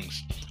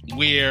 things,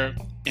 where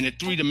in a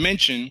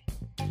 3-dimension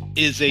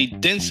is a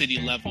density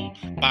level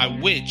by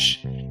which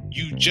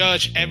you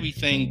judge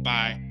everything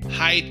by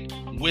height,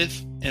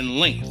 width, and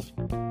length.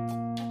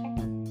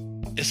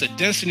 It's a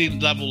density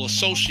level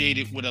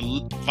associated with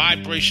a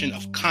vibration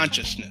of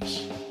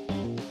consciousness.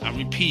 I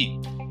repeat,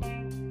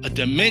 a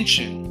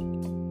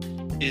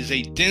dimension is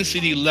a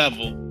density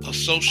level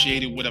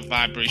associated with a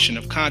vibration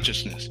of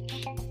consciousness.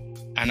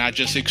 And I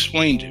just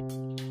explained it.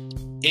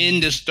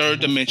 In this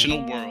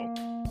 3rd-dimensional world,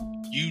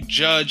 you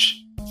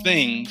judge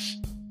things,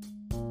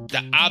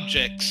 the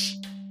objects,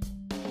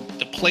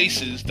 the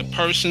places, the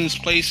persons,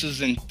 places,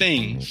 and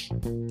things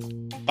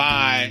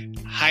by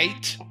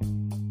height.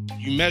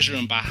 You measure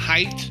them by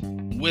height,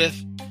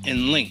 width,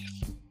 and length.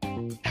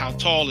 how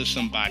tall is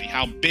somebody,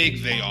 how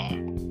big they are.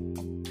 You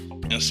know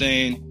what I'm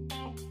saying?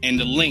 And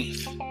the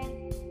length.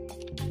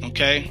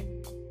 Okay?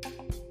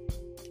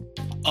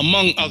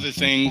 Among other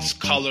things,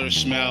 color,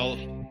 smell,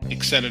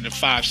 etc., the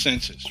five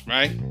senses,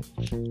 right?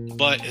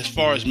 But as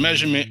far as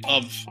measurement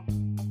of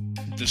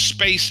the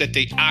space that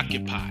they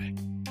occupy,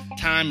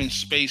 time and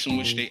space in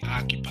which they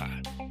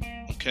occupy,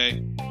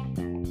 okay?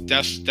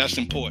 That's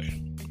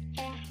important.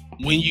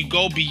 When you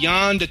go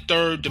beyond the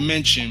third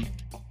dimension,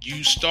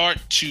 you start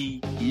to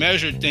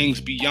measure things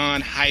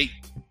beyond height,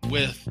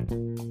 width,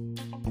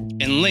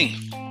 and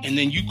length. And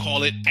then you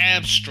call it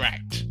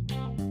abstract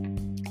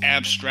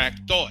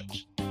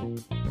thoughts.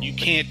 You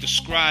can't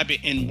describe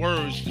it in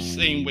words the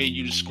same way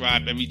you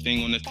describe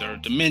everything on the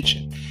third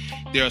dimension.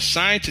 There are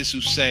scientists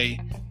who say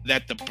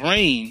that the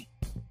brain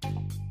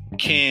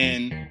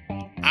can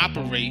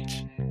operate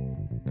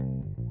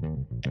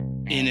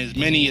in as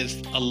many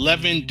as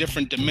 11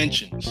 different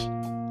dimensions.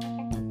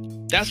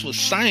 That's what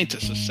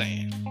scientists are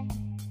saying.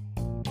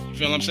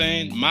 You feel what I'm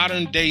saying?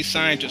 Modern day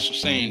scientists are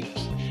saying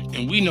this.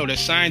 And we know that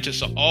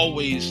scientists are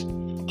always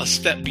a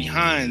step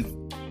behind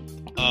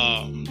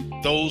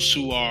those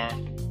who are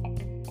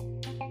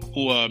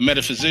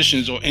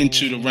metaphysicians or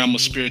into the realm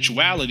of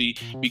spirituality,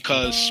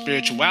 because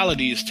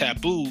spirituality is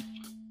taboo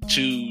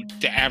to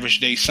the average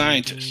day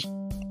scientist.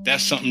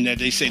 That's something that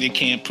they say they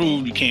can't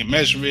prove, you can't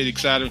measure it,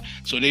 etc.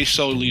 So they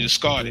solely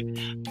discard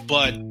it.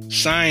 But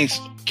science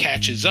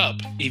catches up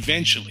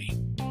eventually.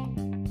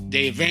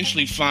 They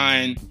eventually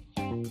find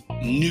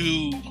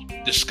new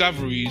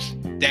discoveries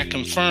that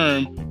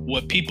confirm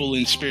what people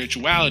in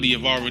spirituality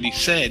have already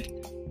said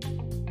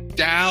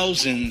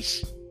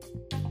thousands,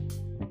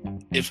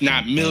 if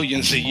not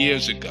millions of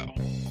years ago.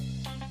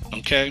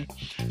 Okay?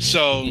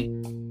 So,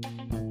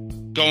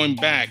 going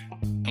back,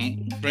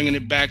 I'm bringing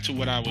it back to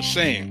what I was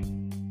saying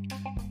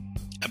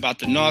about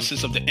the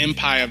gnosis of the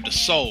empire of the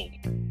soul,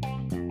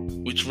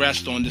 which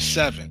rests on the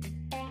seven.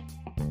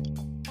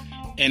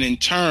 And in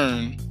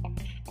turn,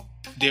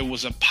 there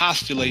was a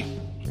postulate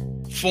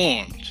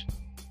formed.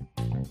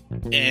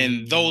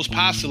 And those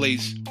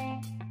postulates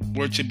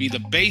were to be the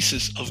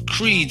basis of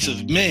creeds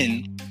of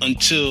men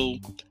until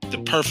the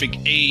perfect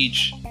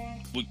age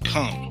would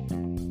come.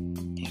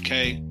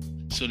 Okay?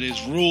 So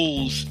there's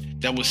rules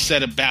that were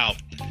set about,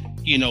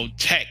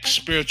 texts,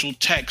 spiritual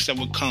texts that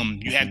would come.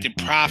 You had the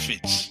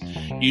prophets,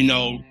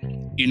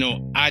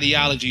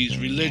 ideologies,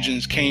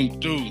 religions came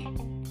through.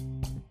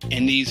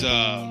 And these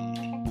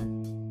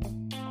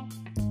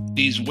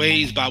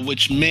ways by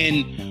which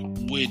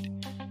men would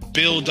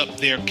build up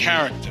their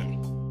character,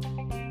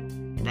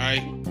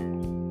 right?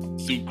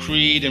 Through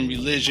creed and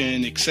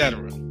religion,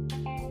 etc.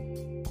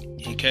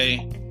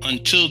 Okay?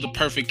 Until the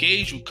perfect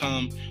age will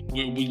come,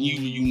 where when you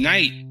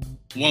unite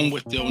one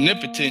with the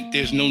omnipotent,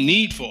 there's no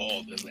need for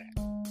all of that.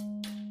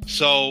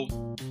 So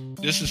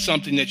this is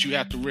something that you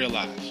have to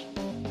realize.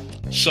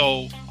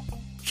 So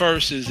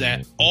first is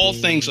that all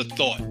things are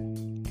thought.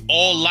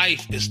 All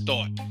life is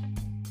thought.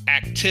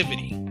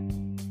 Activity.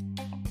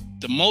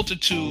 The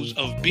multitudes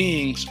of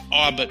beings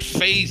are but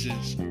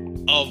phases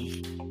of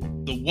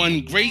the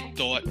one great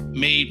thought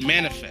made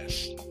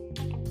manifest.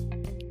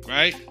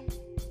 Right?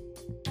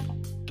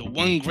 The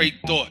one great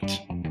thought.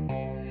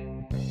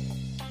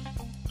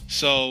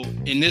 So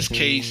in this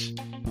case,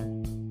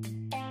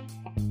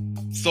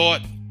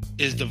 thought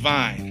is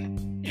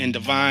divine, and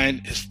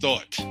divine is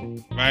thought,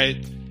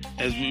 right?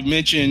 As we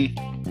mentioned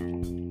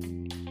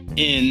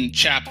in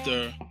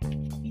chapter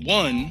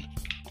 1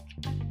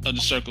 of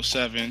the Circle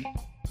 7,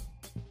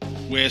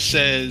 where it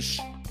says,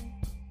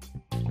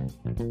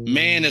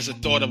 man is a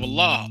thought of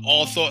Allah.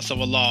 All thoughts of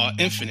Allah are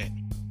infinite.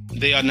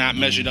 They are not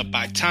measured up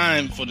by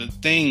time, for the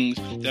things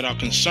that are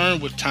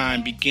concerned with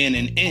time begin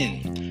and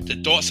end.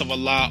 The thoughts of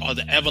Allah are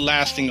the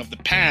everlasting of the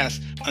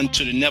past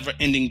unto the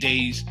never-ending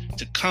days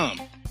to come.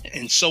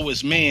 And so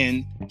is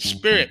man,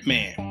 spirit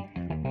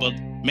man. But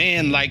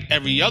man, like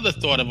every other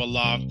thought of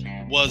Allah,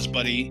 was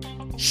but a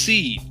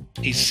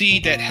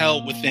seed that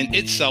held within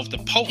itself the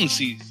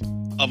potencies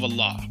of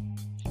Allah.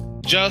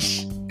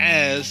 Just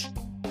as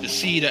the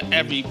seed of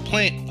every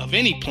plant, of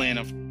any plant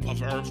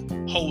of earth,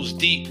 holds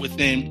deep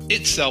within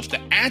itself the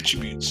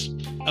attributes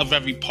of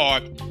every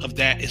part of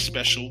that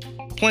special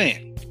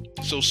plant.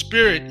 So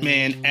spirit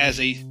man,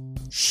 as a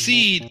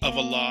seed of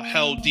Allah,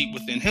 held deep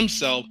within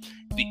himself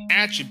the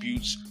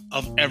attributes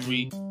of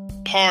every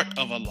part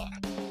of Allah,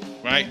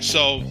 right?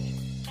 So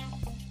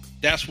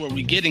that's where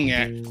we're getting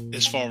at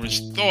as far as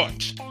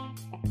thought.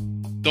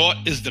 Thought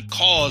is the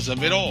cause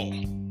of it all,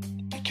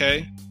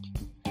 okay?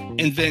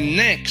 And then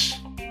next,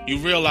 you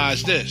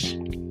realize this.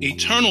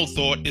 Eternal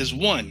thought is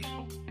one.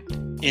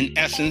 In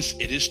essence,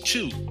 it is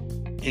two.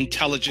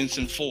 Intelligence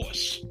and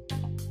force.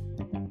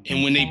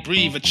 And when they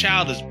breathe, a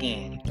child is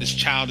born. This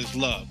child is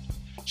loved.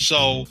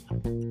 So,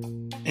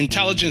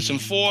 intelligence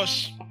and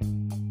force,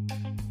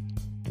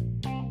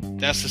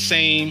 that's the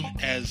same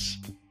as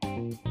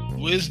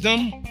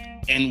wisdom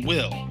and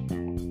will.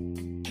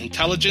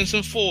 Intelligence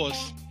and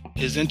force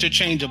is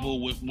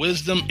interchangeable with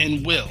wisdom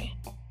and will.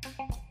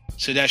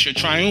 So that's your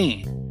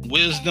triune.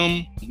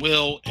 wisdom,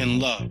 will, and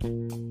love.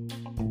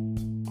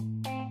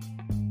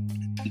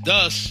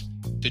 Thus,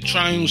 the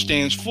triune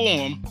stands for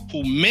him,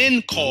 who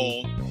men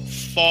call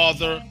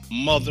Father,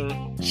 Mother,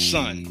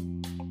 Son.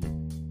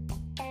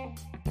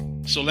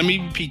 So let me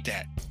repeat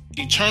that.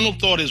 Eternal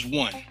thought is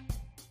one.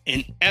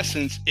 In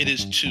essence, it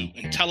is two,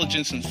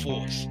 intelligence and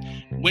force.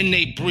 When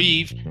they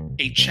breathe,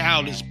 a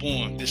child is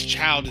born. This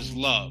child is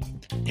love.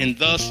 And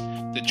thus,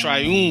 the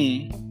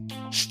triune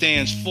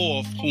stands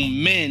forth,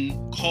 whom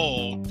men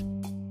call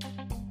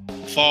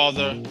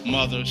Father,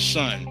 Mother,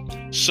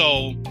 Son.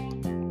 So,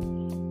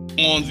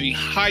 on the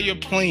higher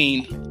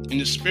plane, in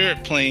the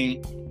spirit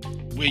plane,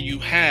 where you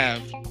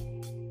have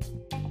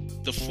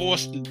the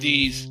force,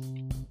 these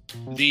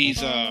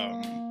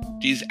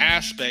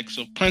aspects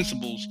or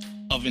principles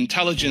of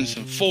intelligence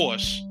and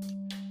force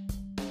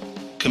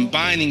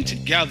combining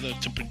together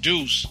to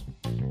produce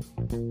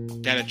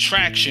that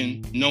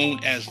attraction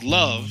known as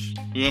love.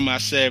 Remember I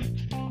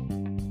said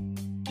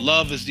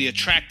love is the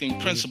attracting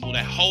principle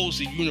that holds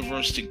the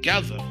universe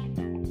together,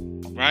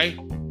 right?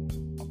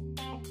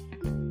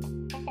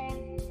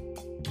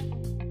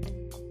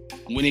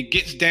 When it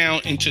gets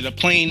down into the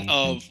plane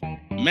of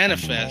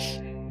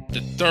manifest,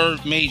 the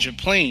third major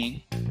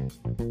plane,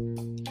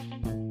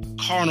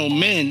 carnal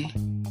men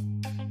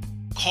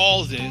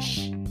call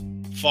this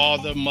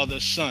Father, Mother,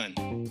 Son.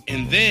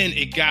 And then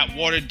it got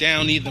watered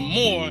down even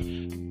more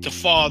to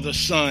Father,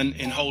 Son,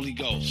 and Holy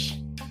Ghost.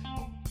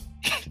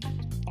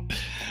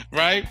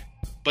 Right?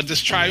 But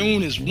this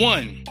triune is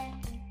one.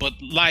 But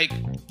like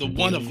the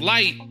one of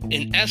light,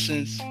 in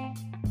essence,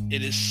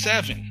 it is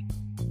seven.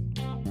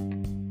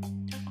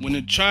 When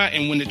the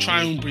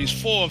triune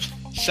breathes forth,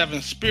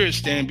 seven spirits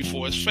stand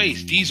before his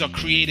face. These are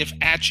creative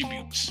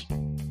attributes,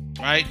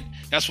 right?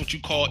 That's what you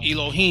call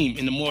Elohim.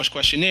 In the Moorish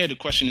questionnaire, the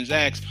question is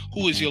asked,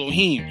 who is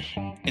Elohim?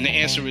 And the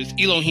answer is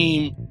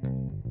Elohim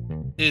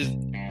is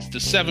the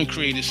seven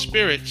creative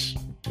spirits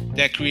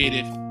that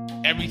created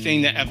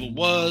everything that ever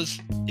was,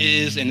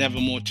 is, and ever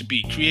more to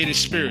be. Creative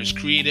spirits,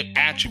 creative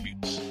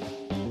attributes.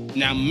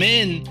 Now,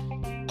 men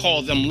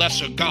call them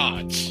lesser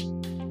gods,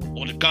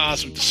 or the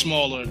gods with the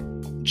smaller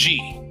g,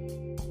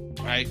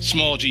 right?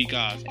 Small g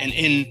gods. And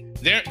in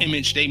their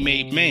image, they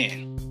made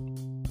man.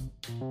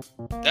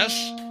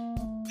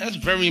 That's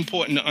very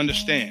important to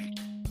understand.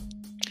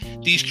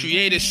 These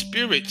creative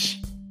spirits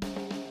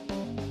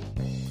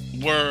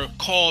were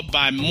called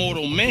by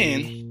mortal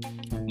man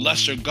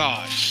lesser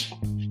gods.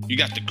 You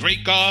got the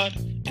great God,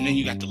 and then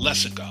you got the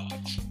lesser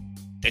gods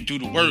that do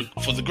the work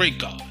for the great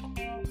God,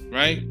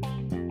 right?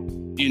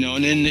 You know,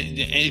 and then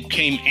it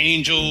came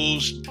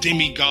angels,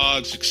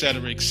 demigods,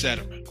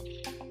 etc.,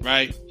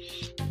 right?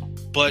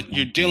 But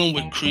you're dealing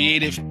with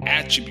creative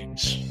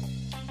attributes.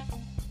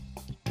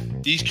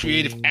 These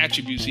creative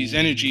attributes, these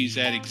energies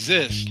that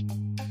exist,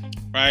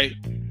 right,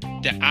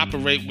 that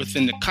operate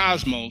within the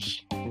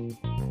cosmos,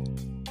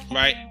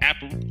 right,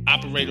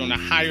 operate on a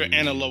higher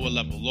and a lower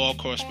level, law of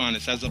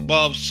correspondence, as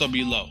above, so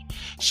below.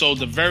 So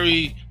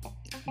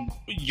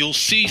you'll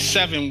see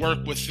seven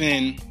work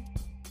within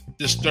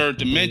this third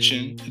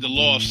dimension, the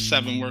law of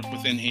seven work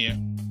within here,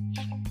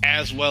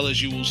 as well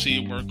as you will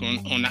see it work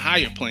on the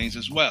higher planes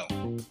as well,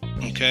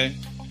 okay?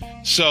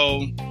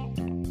 So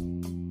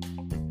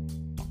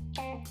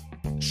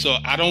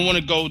I don't want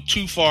to go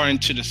too far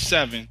into the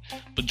seven,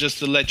 but just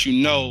to let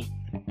you know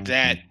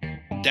that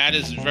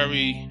is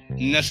very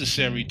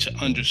necessary to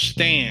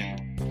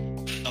understand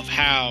of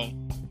how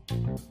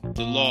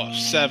the law of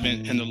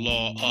seven and the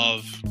law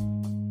of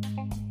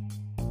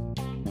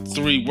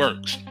three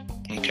works,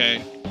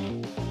 okay?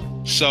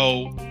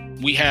 So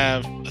we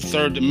have a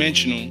third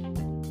dimensional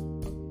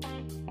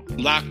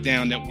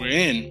lockdown that we're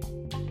in,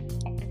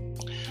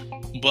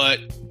 but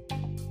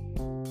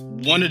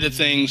one of the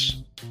things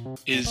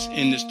is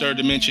in this third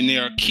dimension,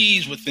 there are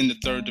keys within the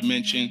third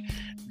dimension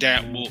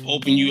that will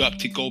open you up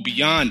to go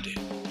beyond it.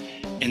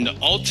 And the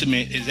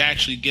ultimate is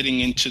actually getting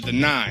into the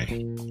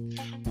nine.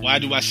 Why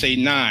do I say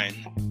nine?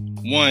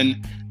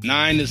 One,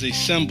 nine is a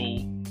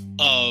symbol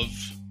of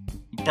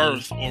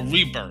birth or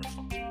rebirth.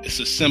 It's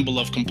a symbol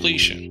of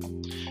completion.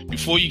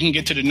 Before you can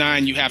get to the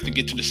nine, you have to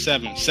get to the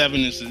seven.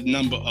 Seven is the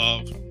number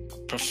of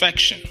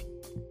perfection.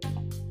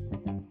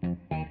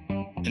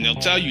 And they'll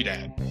tell you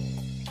that.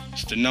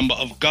 It's the number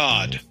of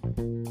God.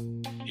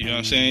 You know what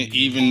I'm saying?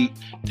 Even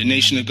the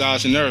nation of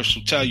gods and earths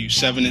will tell you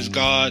 7 is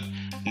God,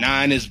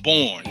 9 is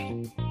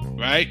born,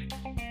 right?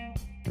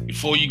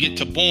 Before you get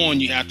to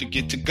born, you have to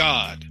get to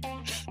God.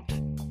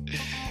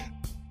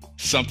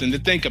 Something to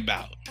think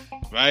about,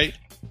 right?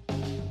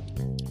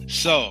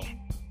 So,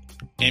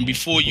 and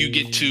before you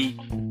get to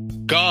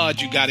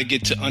God, you got to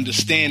get to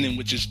understanding,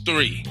 which is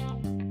 3,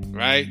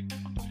 right?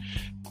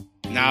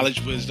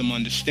 Knowledge, wisdom,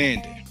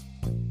 understanding.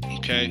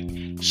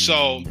 Okay?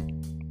 So,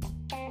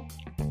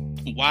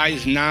 why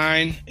is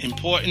 9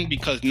 important?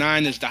 Because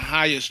 9 is the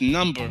highest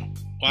number,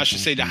 or I should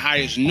say the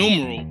highest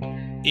numeral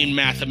in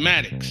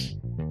mathematics.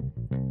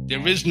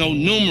 There is no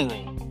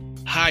numeral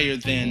higher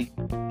than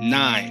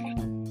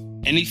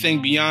 9.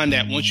 Anything beyond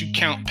that, once you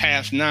count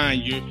past 9,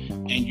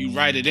 you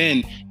write it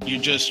in, you're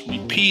just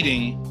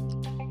repeating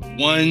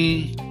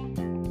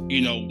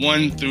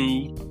 1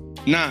 through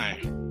 9.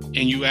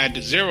 And you add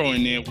the 0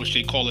 in there, which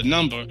they call a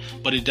number,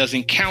 but it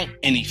doesn't count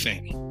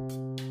anything.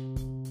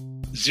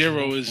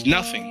 0 is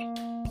nothing,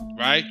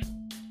 right?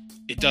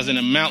 It doesn't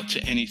amount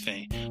to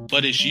anything,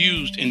 but it's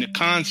used in the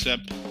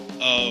concept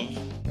of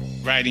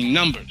writing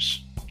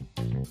numbers.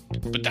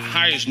 But the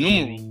highest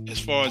numeral, as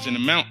far as an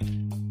amount,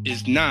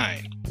 is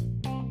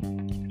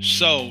 9.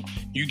 So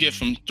you get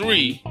from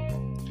 3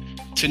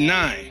 to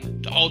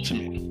 9, the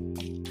ultimate.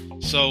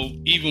 So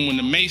even when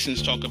the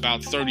Masons talk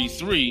about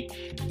 33,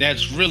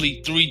 that's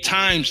really 3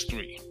 times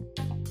 3.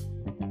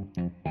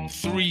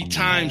 3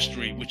 times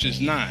 3, which is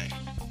 9.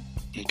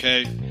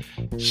 Okay?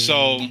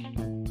 So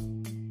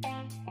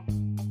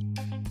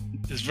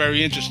it's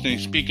very interesting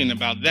speaking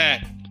about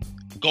that,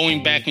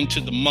 going back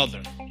into the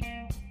mother,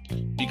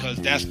 because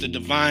that's the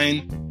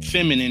divine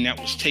feminine that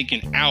was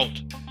taken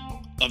out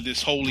of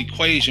this whole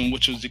equation,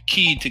 which was the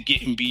key to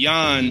getting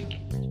beyond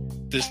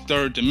this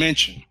third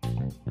dimension,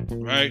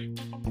 right?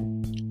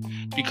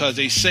 Because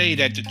they say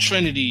that the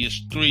Trinity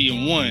is 3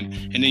 and 1,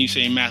 and then you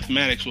say in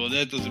mathematics, well,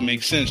 that doesn't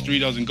make sense. 3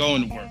 doesn't go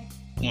into work.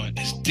 1.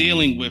 It's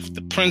dealing with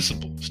the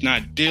principle. It's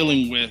not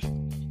dealing with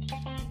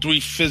 3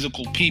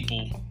 physical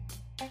people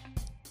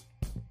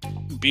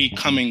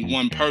becoming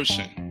one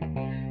person.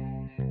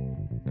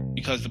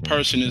 Because the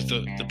person is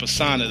the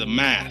persona, the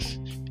mass,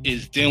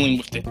 is dealing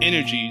with the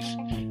energies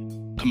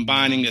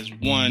combining as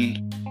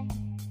one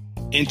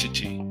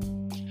entity.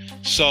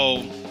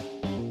 So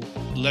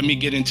let me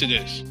get into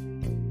this.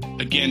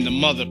 Again, the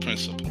mother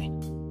principle,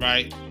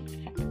 right?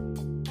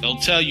 They'll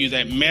tell you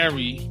that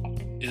Mary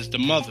is the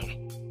mother,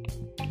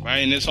 right?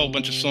 And there's a whole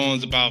bunch of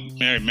songs about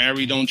Mary.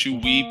 Mary, don't you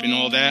weep and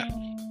all that.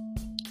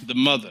 The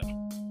mother.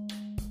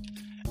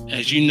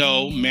 As you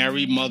know,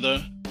 Mary,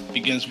 mother,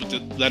 begins with the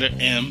letter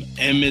M.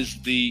 M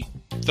is the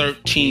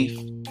 13th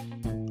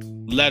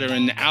letter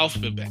in the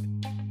alphabet.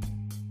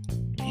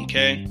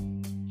 Okay?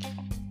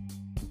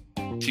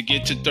 To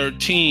get to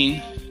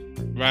 13,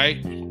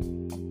 right?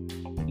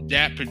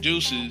 That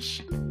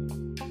produces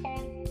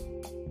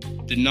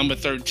the number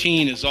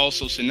 13 is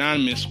also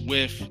synonymous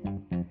with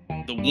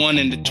the 1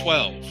 and the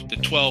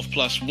 12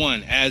 plus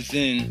 1, as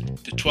in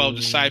the 12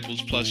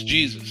 disciples plus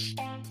Jesus.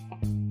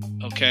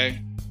 Okay?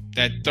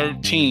 That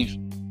 13th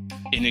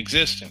in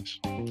existence.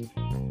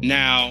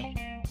 Now,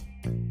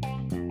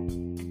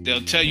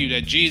 they'll tell you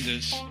that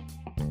Jesus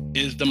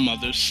is the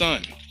mother's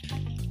son,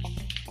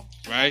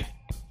 right?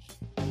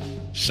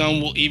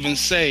 Some will even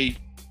say,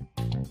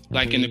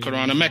 like in the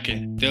Quran of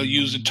Mecca, they'll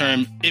use the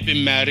term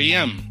Ibn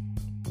Maryam.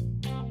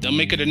 They'll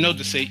make it a note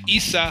to say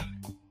Isa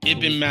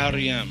Ibn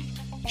Maryam,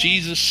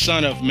 Jesus,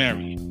 son of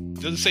Mary. It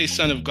doesn't say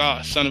son of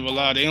God, son of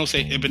Allah. They don't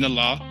say Ibn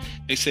Allah.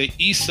 They say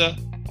Isa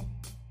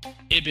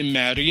Ibn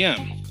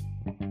Maryam.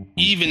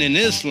 Even in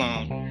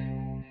Islam,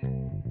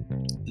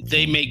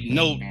 they make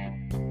note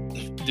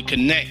to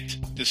connect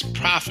this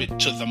prophet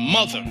to the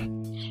mother,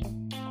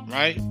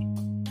 right?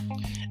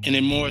 And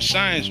in Moorish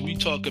science, we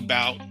talk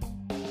about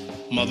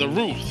Mother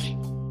Ruth.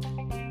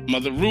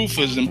 Mother Ruth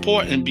is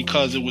important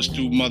because it was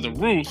through Mother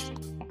Ruth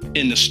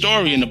in the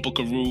story in the book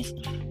of Ruth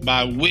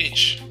by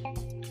which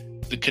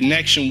the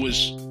connection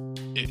was,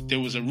 there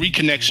was a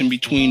reconnection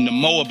between the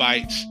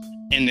Moabites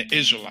and the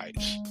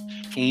Israelites,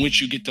 from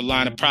which you get the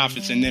line of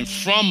prophets. And then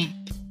from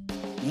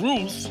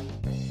Ruth,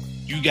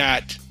 you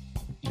got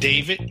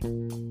David.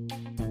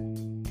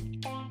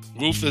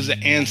 Ruth is the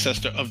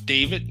ancestor of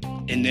David.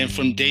 And then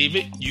from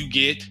David, you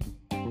get,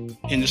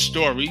 in the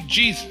story,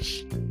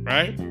 Jesus,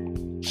 right?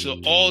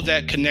 So all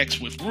that connects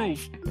with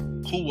Ruth,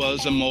 who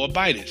was a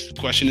Moabitess. The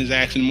question is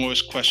asked in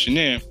Moore's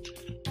questionnaire,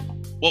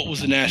 what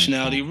was the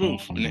nationality of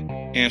Ruth? And the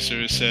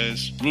answer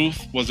says, Ruth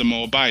was a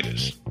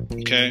Moabitess,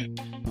 okay?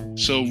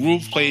 So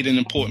Ruth played an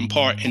important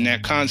part in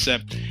that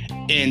concept.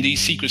 And these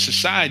secret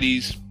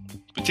societies,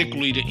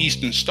 particularly the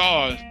Eastern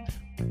Stars,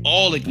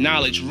 all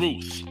acknowledge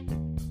Ruth.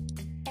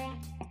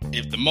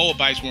 If the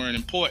Moabites weren't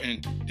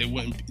important, they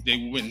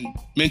wouldn't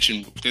mention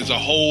Ruth. There's a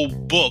whole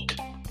book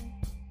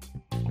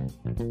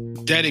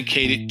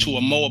dedicated to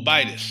a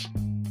Moabitess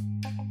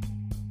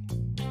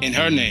in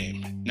her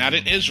name, not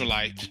an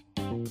Israelite.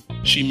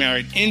 She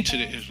married into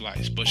the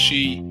Israelites, but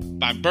she,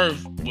 by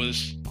birth,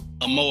 was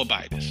a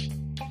Moabitess.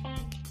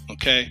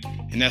 Okay?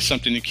 And that's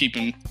something to keep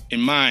in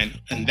mind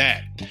in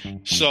that.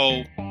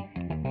 So,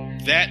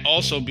 that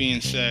also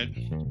being said,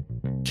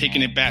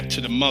 taking it back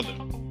to the mother,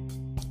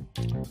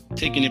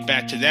 taking it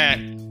back to that,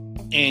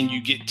 and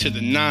you get to the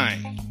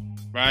 9,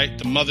 right?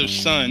 The mother's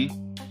son,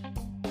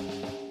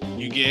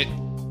 you get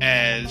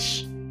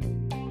as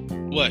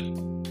what?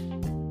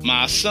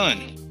 My son,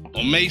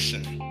 or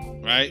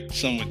Mason, right?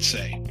 Some would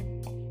say.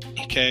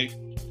 Okay?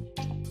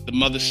 The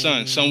mother's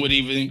son. Some would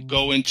even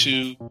go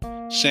into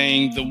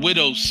saying the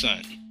widow's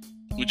son,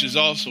 which is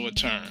also a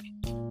term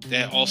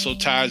that also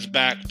ties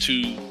back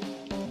to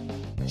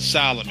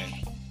Solomon,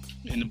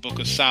 in the book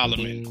of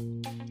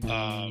Solomon,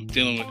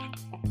 dealing with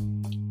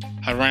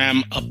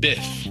Hiram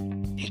Abiff.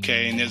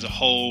 Okay, and there's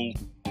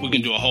we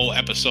can do a whole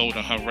episode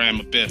on Hiram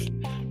Abiff,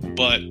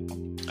 but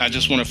I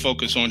just want to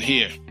focus on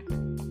here.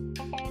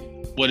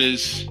 what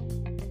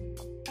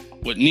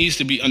needs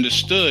to be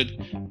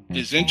understood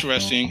is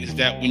interesting is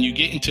that when you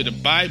get into the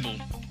Bible,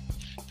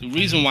 the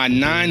reason why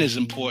 9 is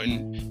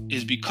important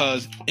is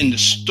because in the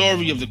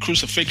story of the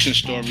crucifixion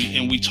story,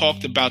 and we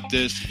talked about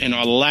this in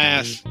our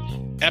last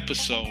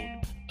episode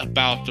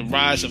about the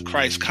rise of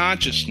Christ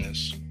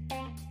consciousness,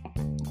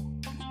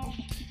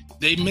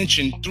 they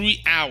mentioned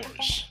 3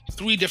 hours,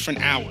 3 different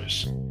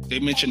hours. They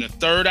mentioned a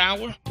 3rd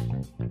hour,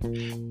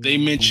 they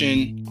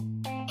mentioned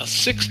a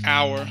 6th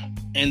hour,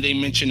 and they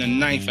mentioned a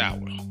 9th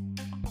hour.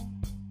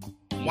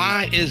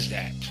 Why is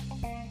that?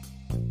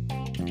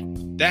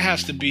 That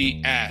has to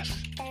be asked.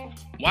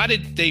 Why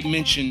did they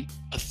mention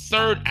a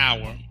 3rd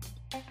hour,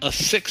 a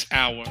 6th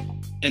hour,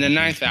 and a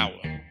 9th hour?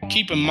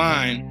 Keep in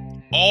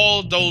mind,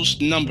 all those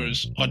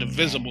numbers are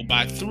divisible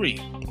by 3.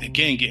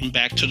 Again, getting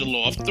back to the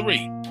law of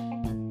 3.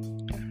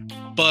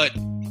 But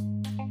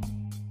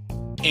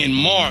in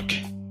Mark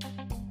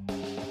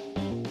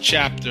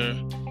chapter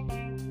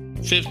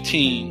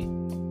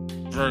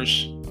 15,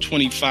 verse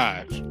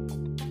 25,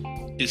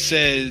 it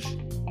says,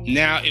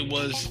 now it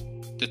was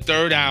the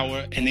 3rd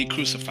hour and they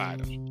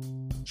crucified him.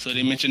 So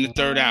they mentioned the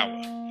 3rd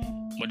hour.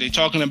 What they're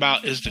talking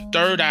about is the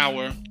 3rd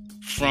hour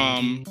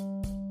from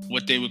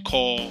what they would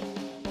call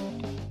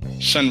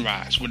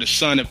sunrise, where the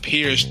sun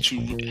appears to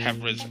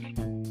have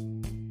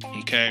risen.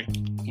 Okay?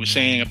 We're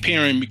saying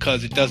appearing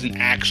because it doesn't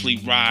actually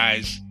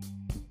rise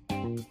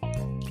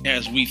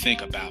as we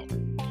think about,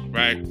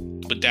 right?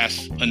 But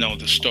that's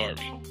another story.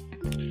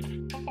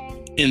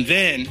 And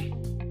then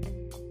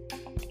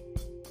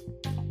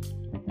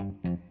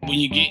when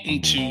you get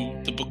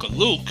into the book of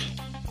Luke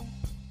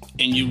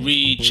and you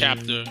read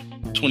chapter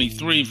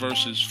 23,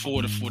 verses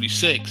 4 to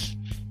 46,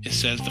 it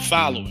says the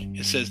following.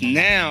 It says,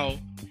 now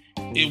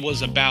it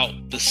was about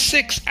the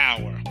 6th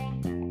hour,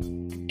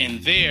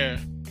 and there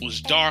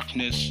was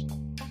darkness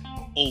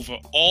over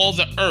all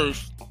the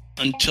earth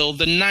until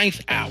the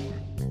 9th hour.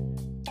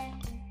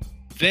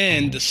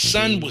 Then the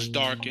sun was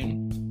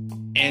darkened,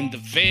 and the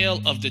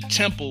veil of the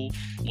temple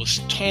was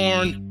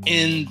torn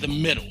in the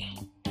middle.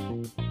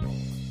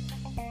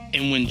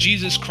 And when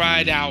Jesus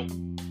cried out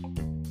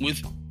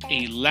with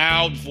a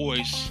loud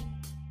voice,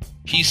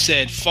 he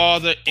said,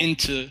 Father,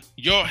 into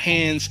your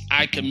hands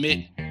I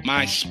commit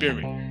my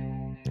spirit.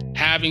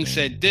 Having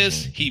said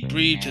this, he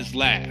breathed his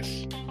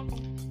last.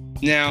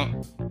 Now,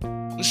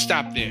 let's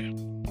stop there.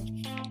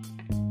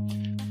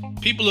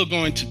 People are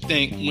going to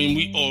think when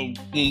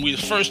we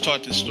first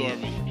taught this story,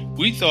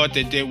 we thought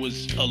that this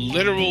was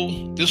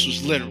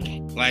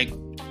literal. Like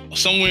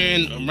somewhere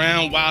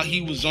around while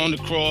he was on the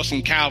cross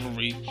in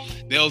Calvary,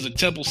 there was a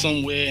temple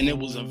somewhere and there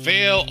was a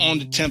veil on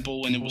the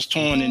temple and it was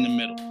torn in the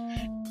middle.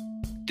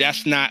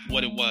 That's not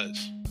what it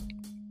was.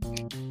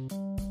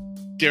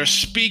 They're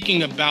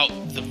speaking about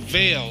the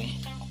veil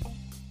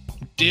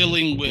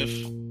dealing with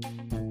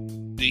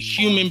the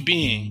human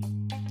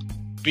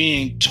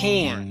being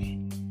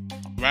torn,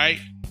 right?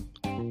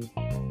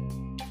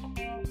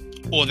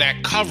 Or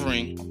that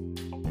covering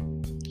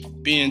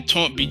being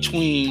torn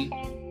between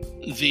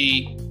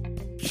the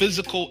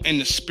physical and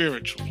the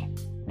spiritual.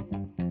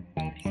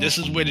 This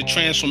is where the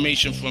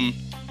transformation from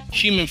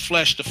human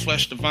flesh to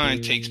flesh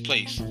divine takes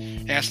place.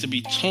 It has to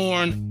be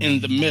torn in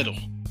the middle,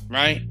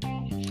 right?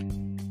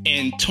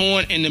 And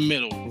torn in the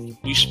middle.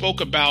 We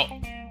spoke about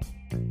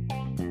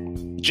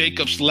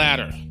Jacob's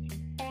ladder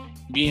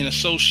being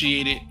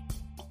associated,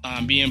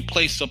 being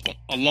placed up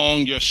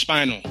along your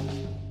spinal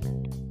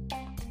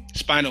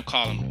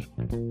column,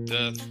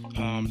 the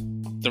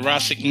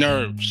thoracic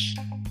nerves,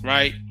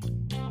 right?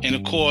 And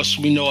of course,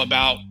 we know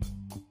about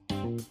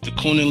the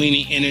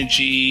Kundalini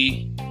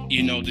energy,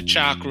 the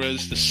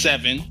chakras, the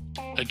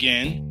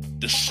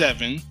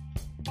 7,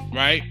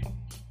 right?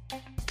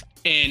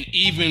 And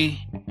even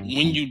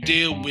when you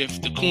deal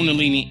with the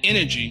Kundalini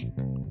energy,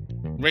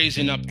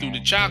 raising up through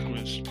the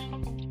chakras,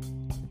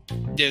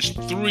 there's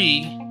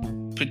 3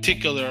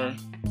 particular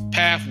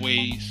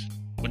pathways,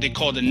 what they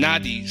call the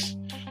nadis,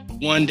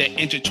 one that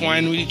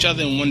intertwine with each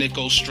other and one that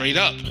goes straight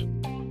up,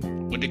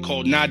 what they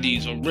call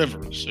nadis or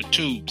rivers or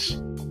tubes.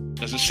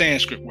 That's a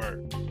Sanskrit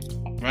word,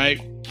 right?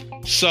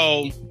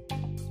 So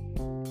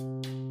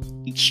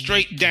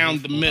straight down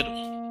the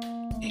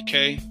middle,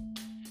 okay?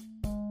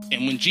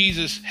 And when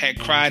Jesus had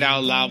cried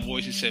out a loud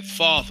voice, he said,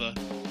 Father,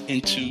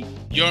 into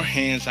your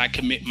hands I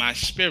commit my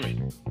spirit.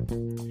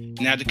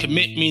 Now the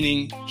commit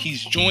meaning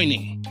he's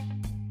joining.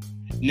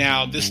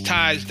 Now this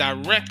ties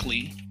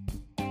directly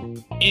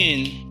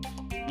in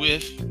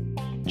with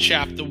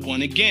chapter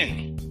 1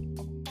 again.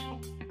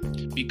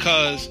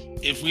 Because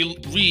if we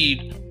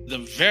read the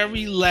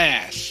very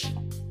last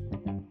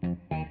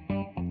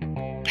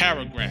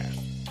paragraph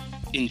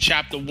in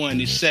chapter 1,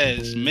 it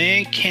says,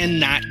 man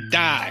cannot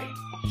die.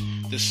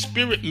 The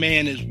spirit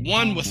man is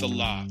one with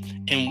Allah,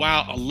 and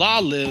while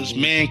Allah lives,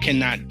 man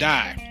cannot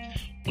die.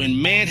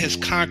 When man has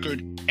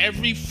conquered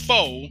every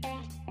foe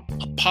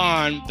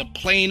upon the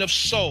plane of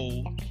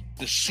soul,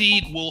 the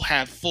seed will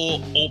have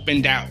full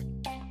opened out,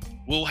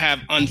 will have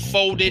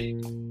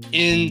unfolded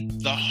in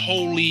the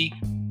holy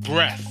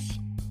breath.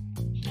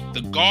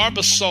 The garb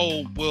of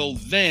soul will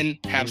then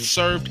have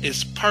served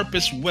its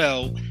purpose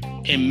well,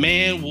 and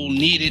man will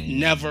need it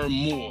never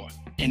more,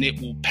 and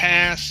it will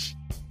pass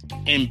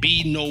and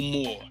be no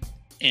more.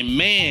 And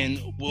man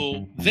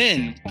will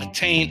then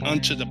attain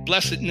unto the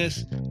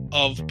blessedness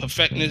of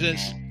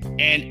perfectness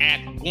and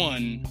at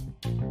one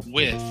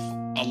with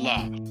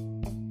Allah.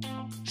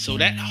 So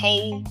that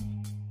whole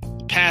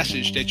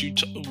passage that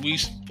we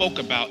spoke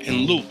about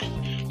in Luke,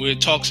 where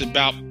it talks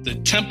about the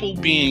temple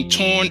being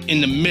torn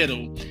in the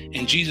middle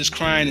and Jesus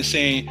crying and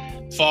saying,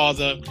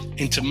 Father,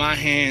 into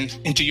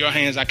your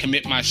hands I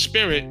commit my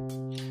spirit,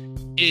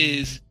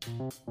 is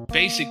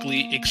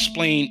basically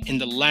explained in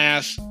the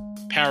last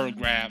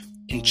paragraph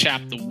in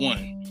chapter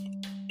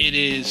 1. It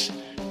is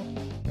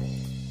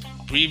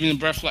breathing the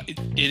breath, it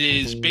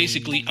is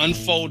basically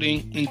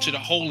unfolding into the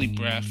holy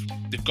breath,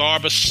 the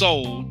garb of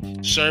soul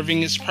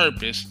serving its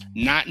purpose,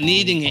 not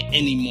needing it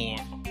anymore,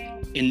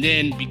 and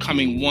then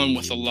becoming one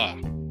with Allah.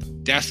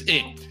 That's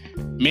it.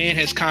 Man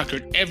has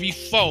conquered every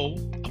foe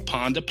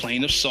upon the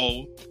plane of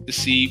soul. The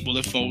seed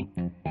will full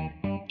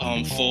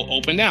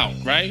open out,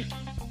 right?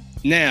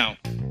 Now,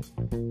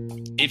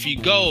 if you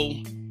go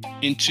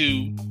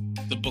into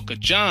the book of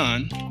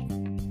John,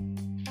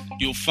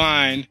 you'll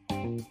find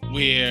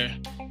where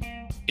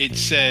it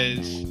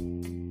says,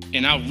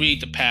 and I'll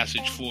read the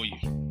passage for you.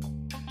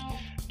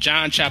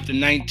 John chapter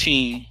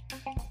 19,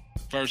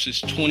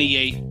 verses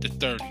 28 to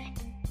 30.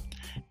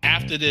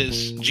 After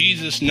this,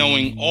 Jesus,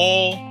 knowing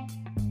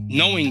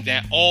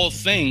that all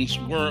things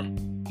were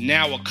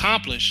now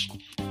accomplished,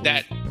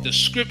 that the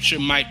scripture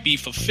might be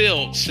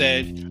fulfilled,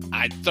 said,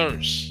 I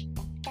thirst.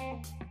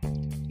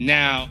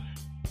 Now,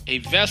 a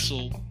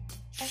vessel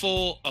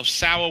full of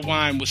sour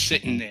wine was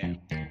sitting there,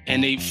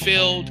 and they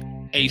filled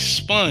a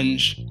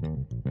sponge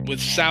with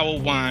sour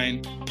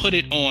wine, put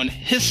it on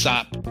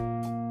hyssop,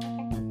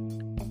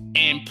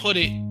 and put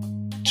it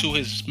to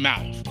his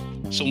mouth.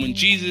 So when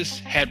Jesus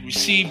had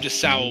received the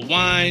sour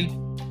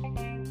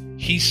wine,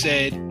 he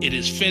said, it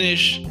is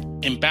finished,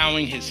 and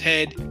bowing his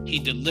head, he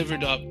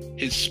delivered up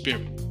his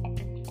spirit.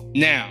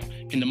 Now,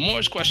 in the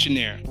Moore's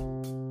questionnaire,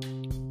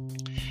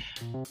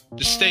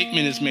 the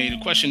statement is made,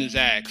 the question is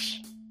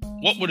asked,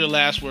 what were the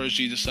last words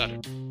Jesus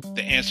uttered?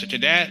 The answer to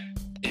that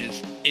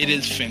is, it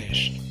is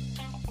finished.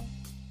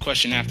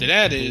 Question after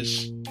that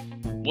is,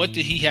 what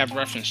did he have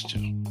reference to?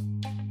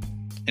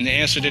 And the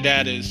answer to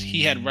that is,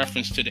 he had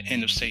reference to the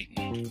end of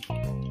Satan.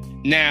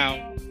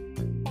 Now,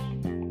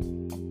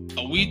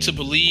 are we to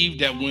believe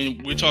that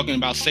when we're talking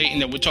about Satan,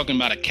 that we're talking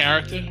about a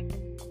character?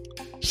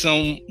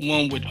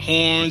 Someone with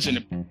horns and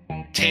a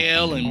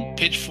tail and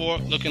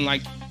pitchfork looking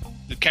like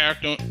the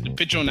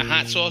picture on the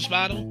hot sauce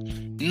bottle?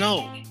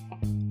 No.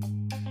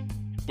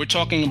 We're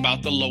talking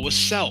about the lower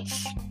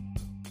self.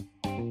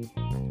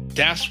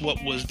 That's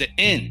what was the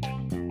end.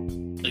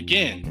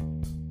 Again,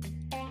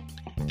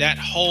 that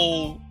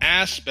whole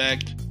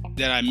aspect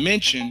that I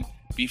mentioned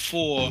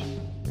before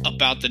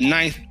about the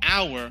 9th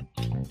hour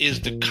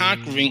is the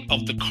conquering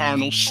of the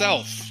carnal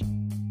self,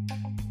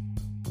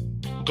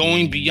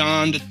 going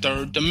beyond the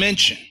 3rd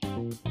dimension.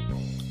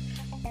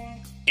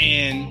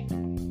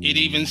 And it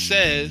even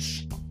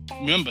says,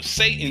 remember,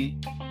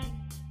 Satan,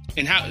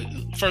 and how,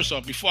 first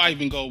off, before I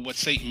even go what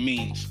Satan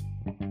means,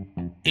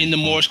 in the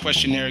Moore's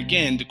questionnaire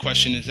again, the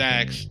question is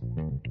asked,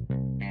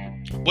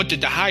 what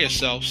did the higher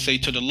self say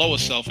to the lower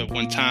self at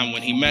one time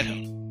when he met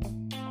him?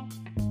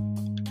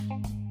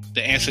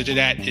 The answer to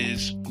that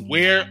is,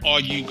 where are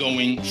you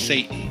going,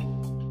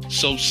 Satan?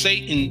 So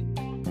Satan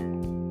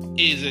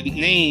is a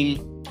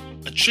name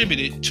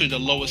attributed to the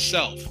lower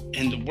self.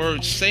 And the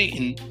word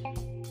Satan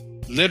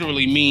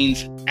literally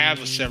means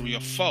adversary or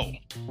foe.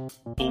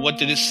 But what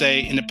did it say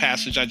in the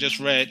passage I just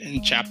read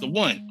in chapter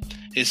 1?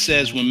 It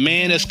says, when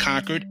man has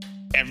conquered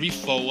every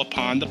foe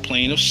upon the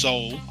plane of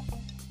soul,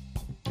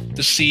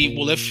 the seed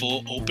will have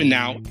full open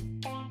out,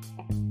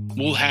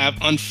 will have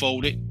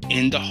unfolded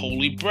in the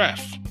holy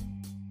breath.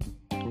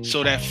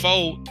 So that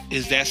foe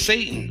is that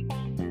Satan,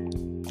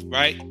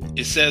 right?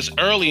 It says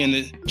early in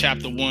the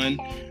chapter 1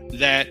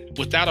 that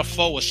without a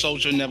foe, a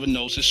soldier never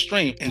knows his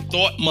strength, and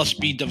thought must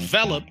be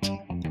developed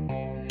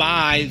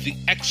by the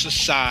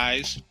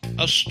exercise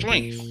of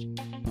strength.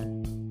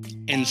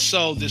 And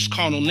so this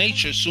carnal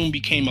nature soon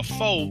became a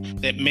foe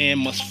that man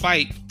must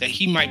fight, that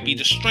he might be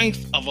the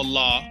strength of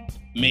Allah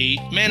made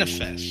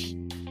manifest.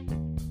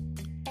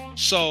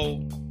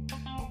 So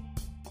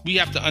we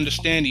have to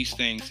understand these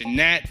things, and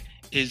that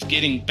is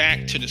getting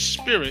back to the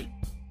spirit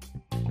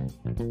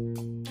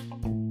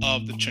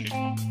of the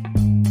Trinity.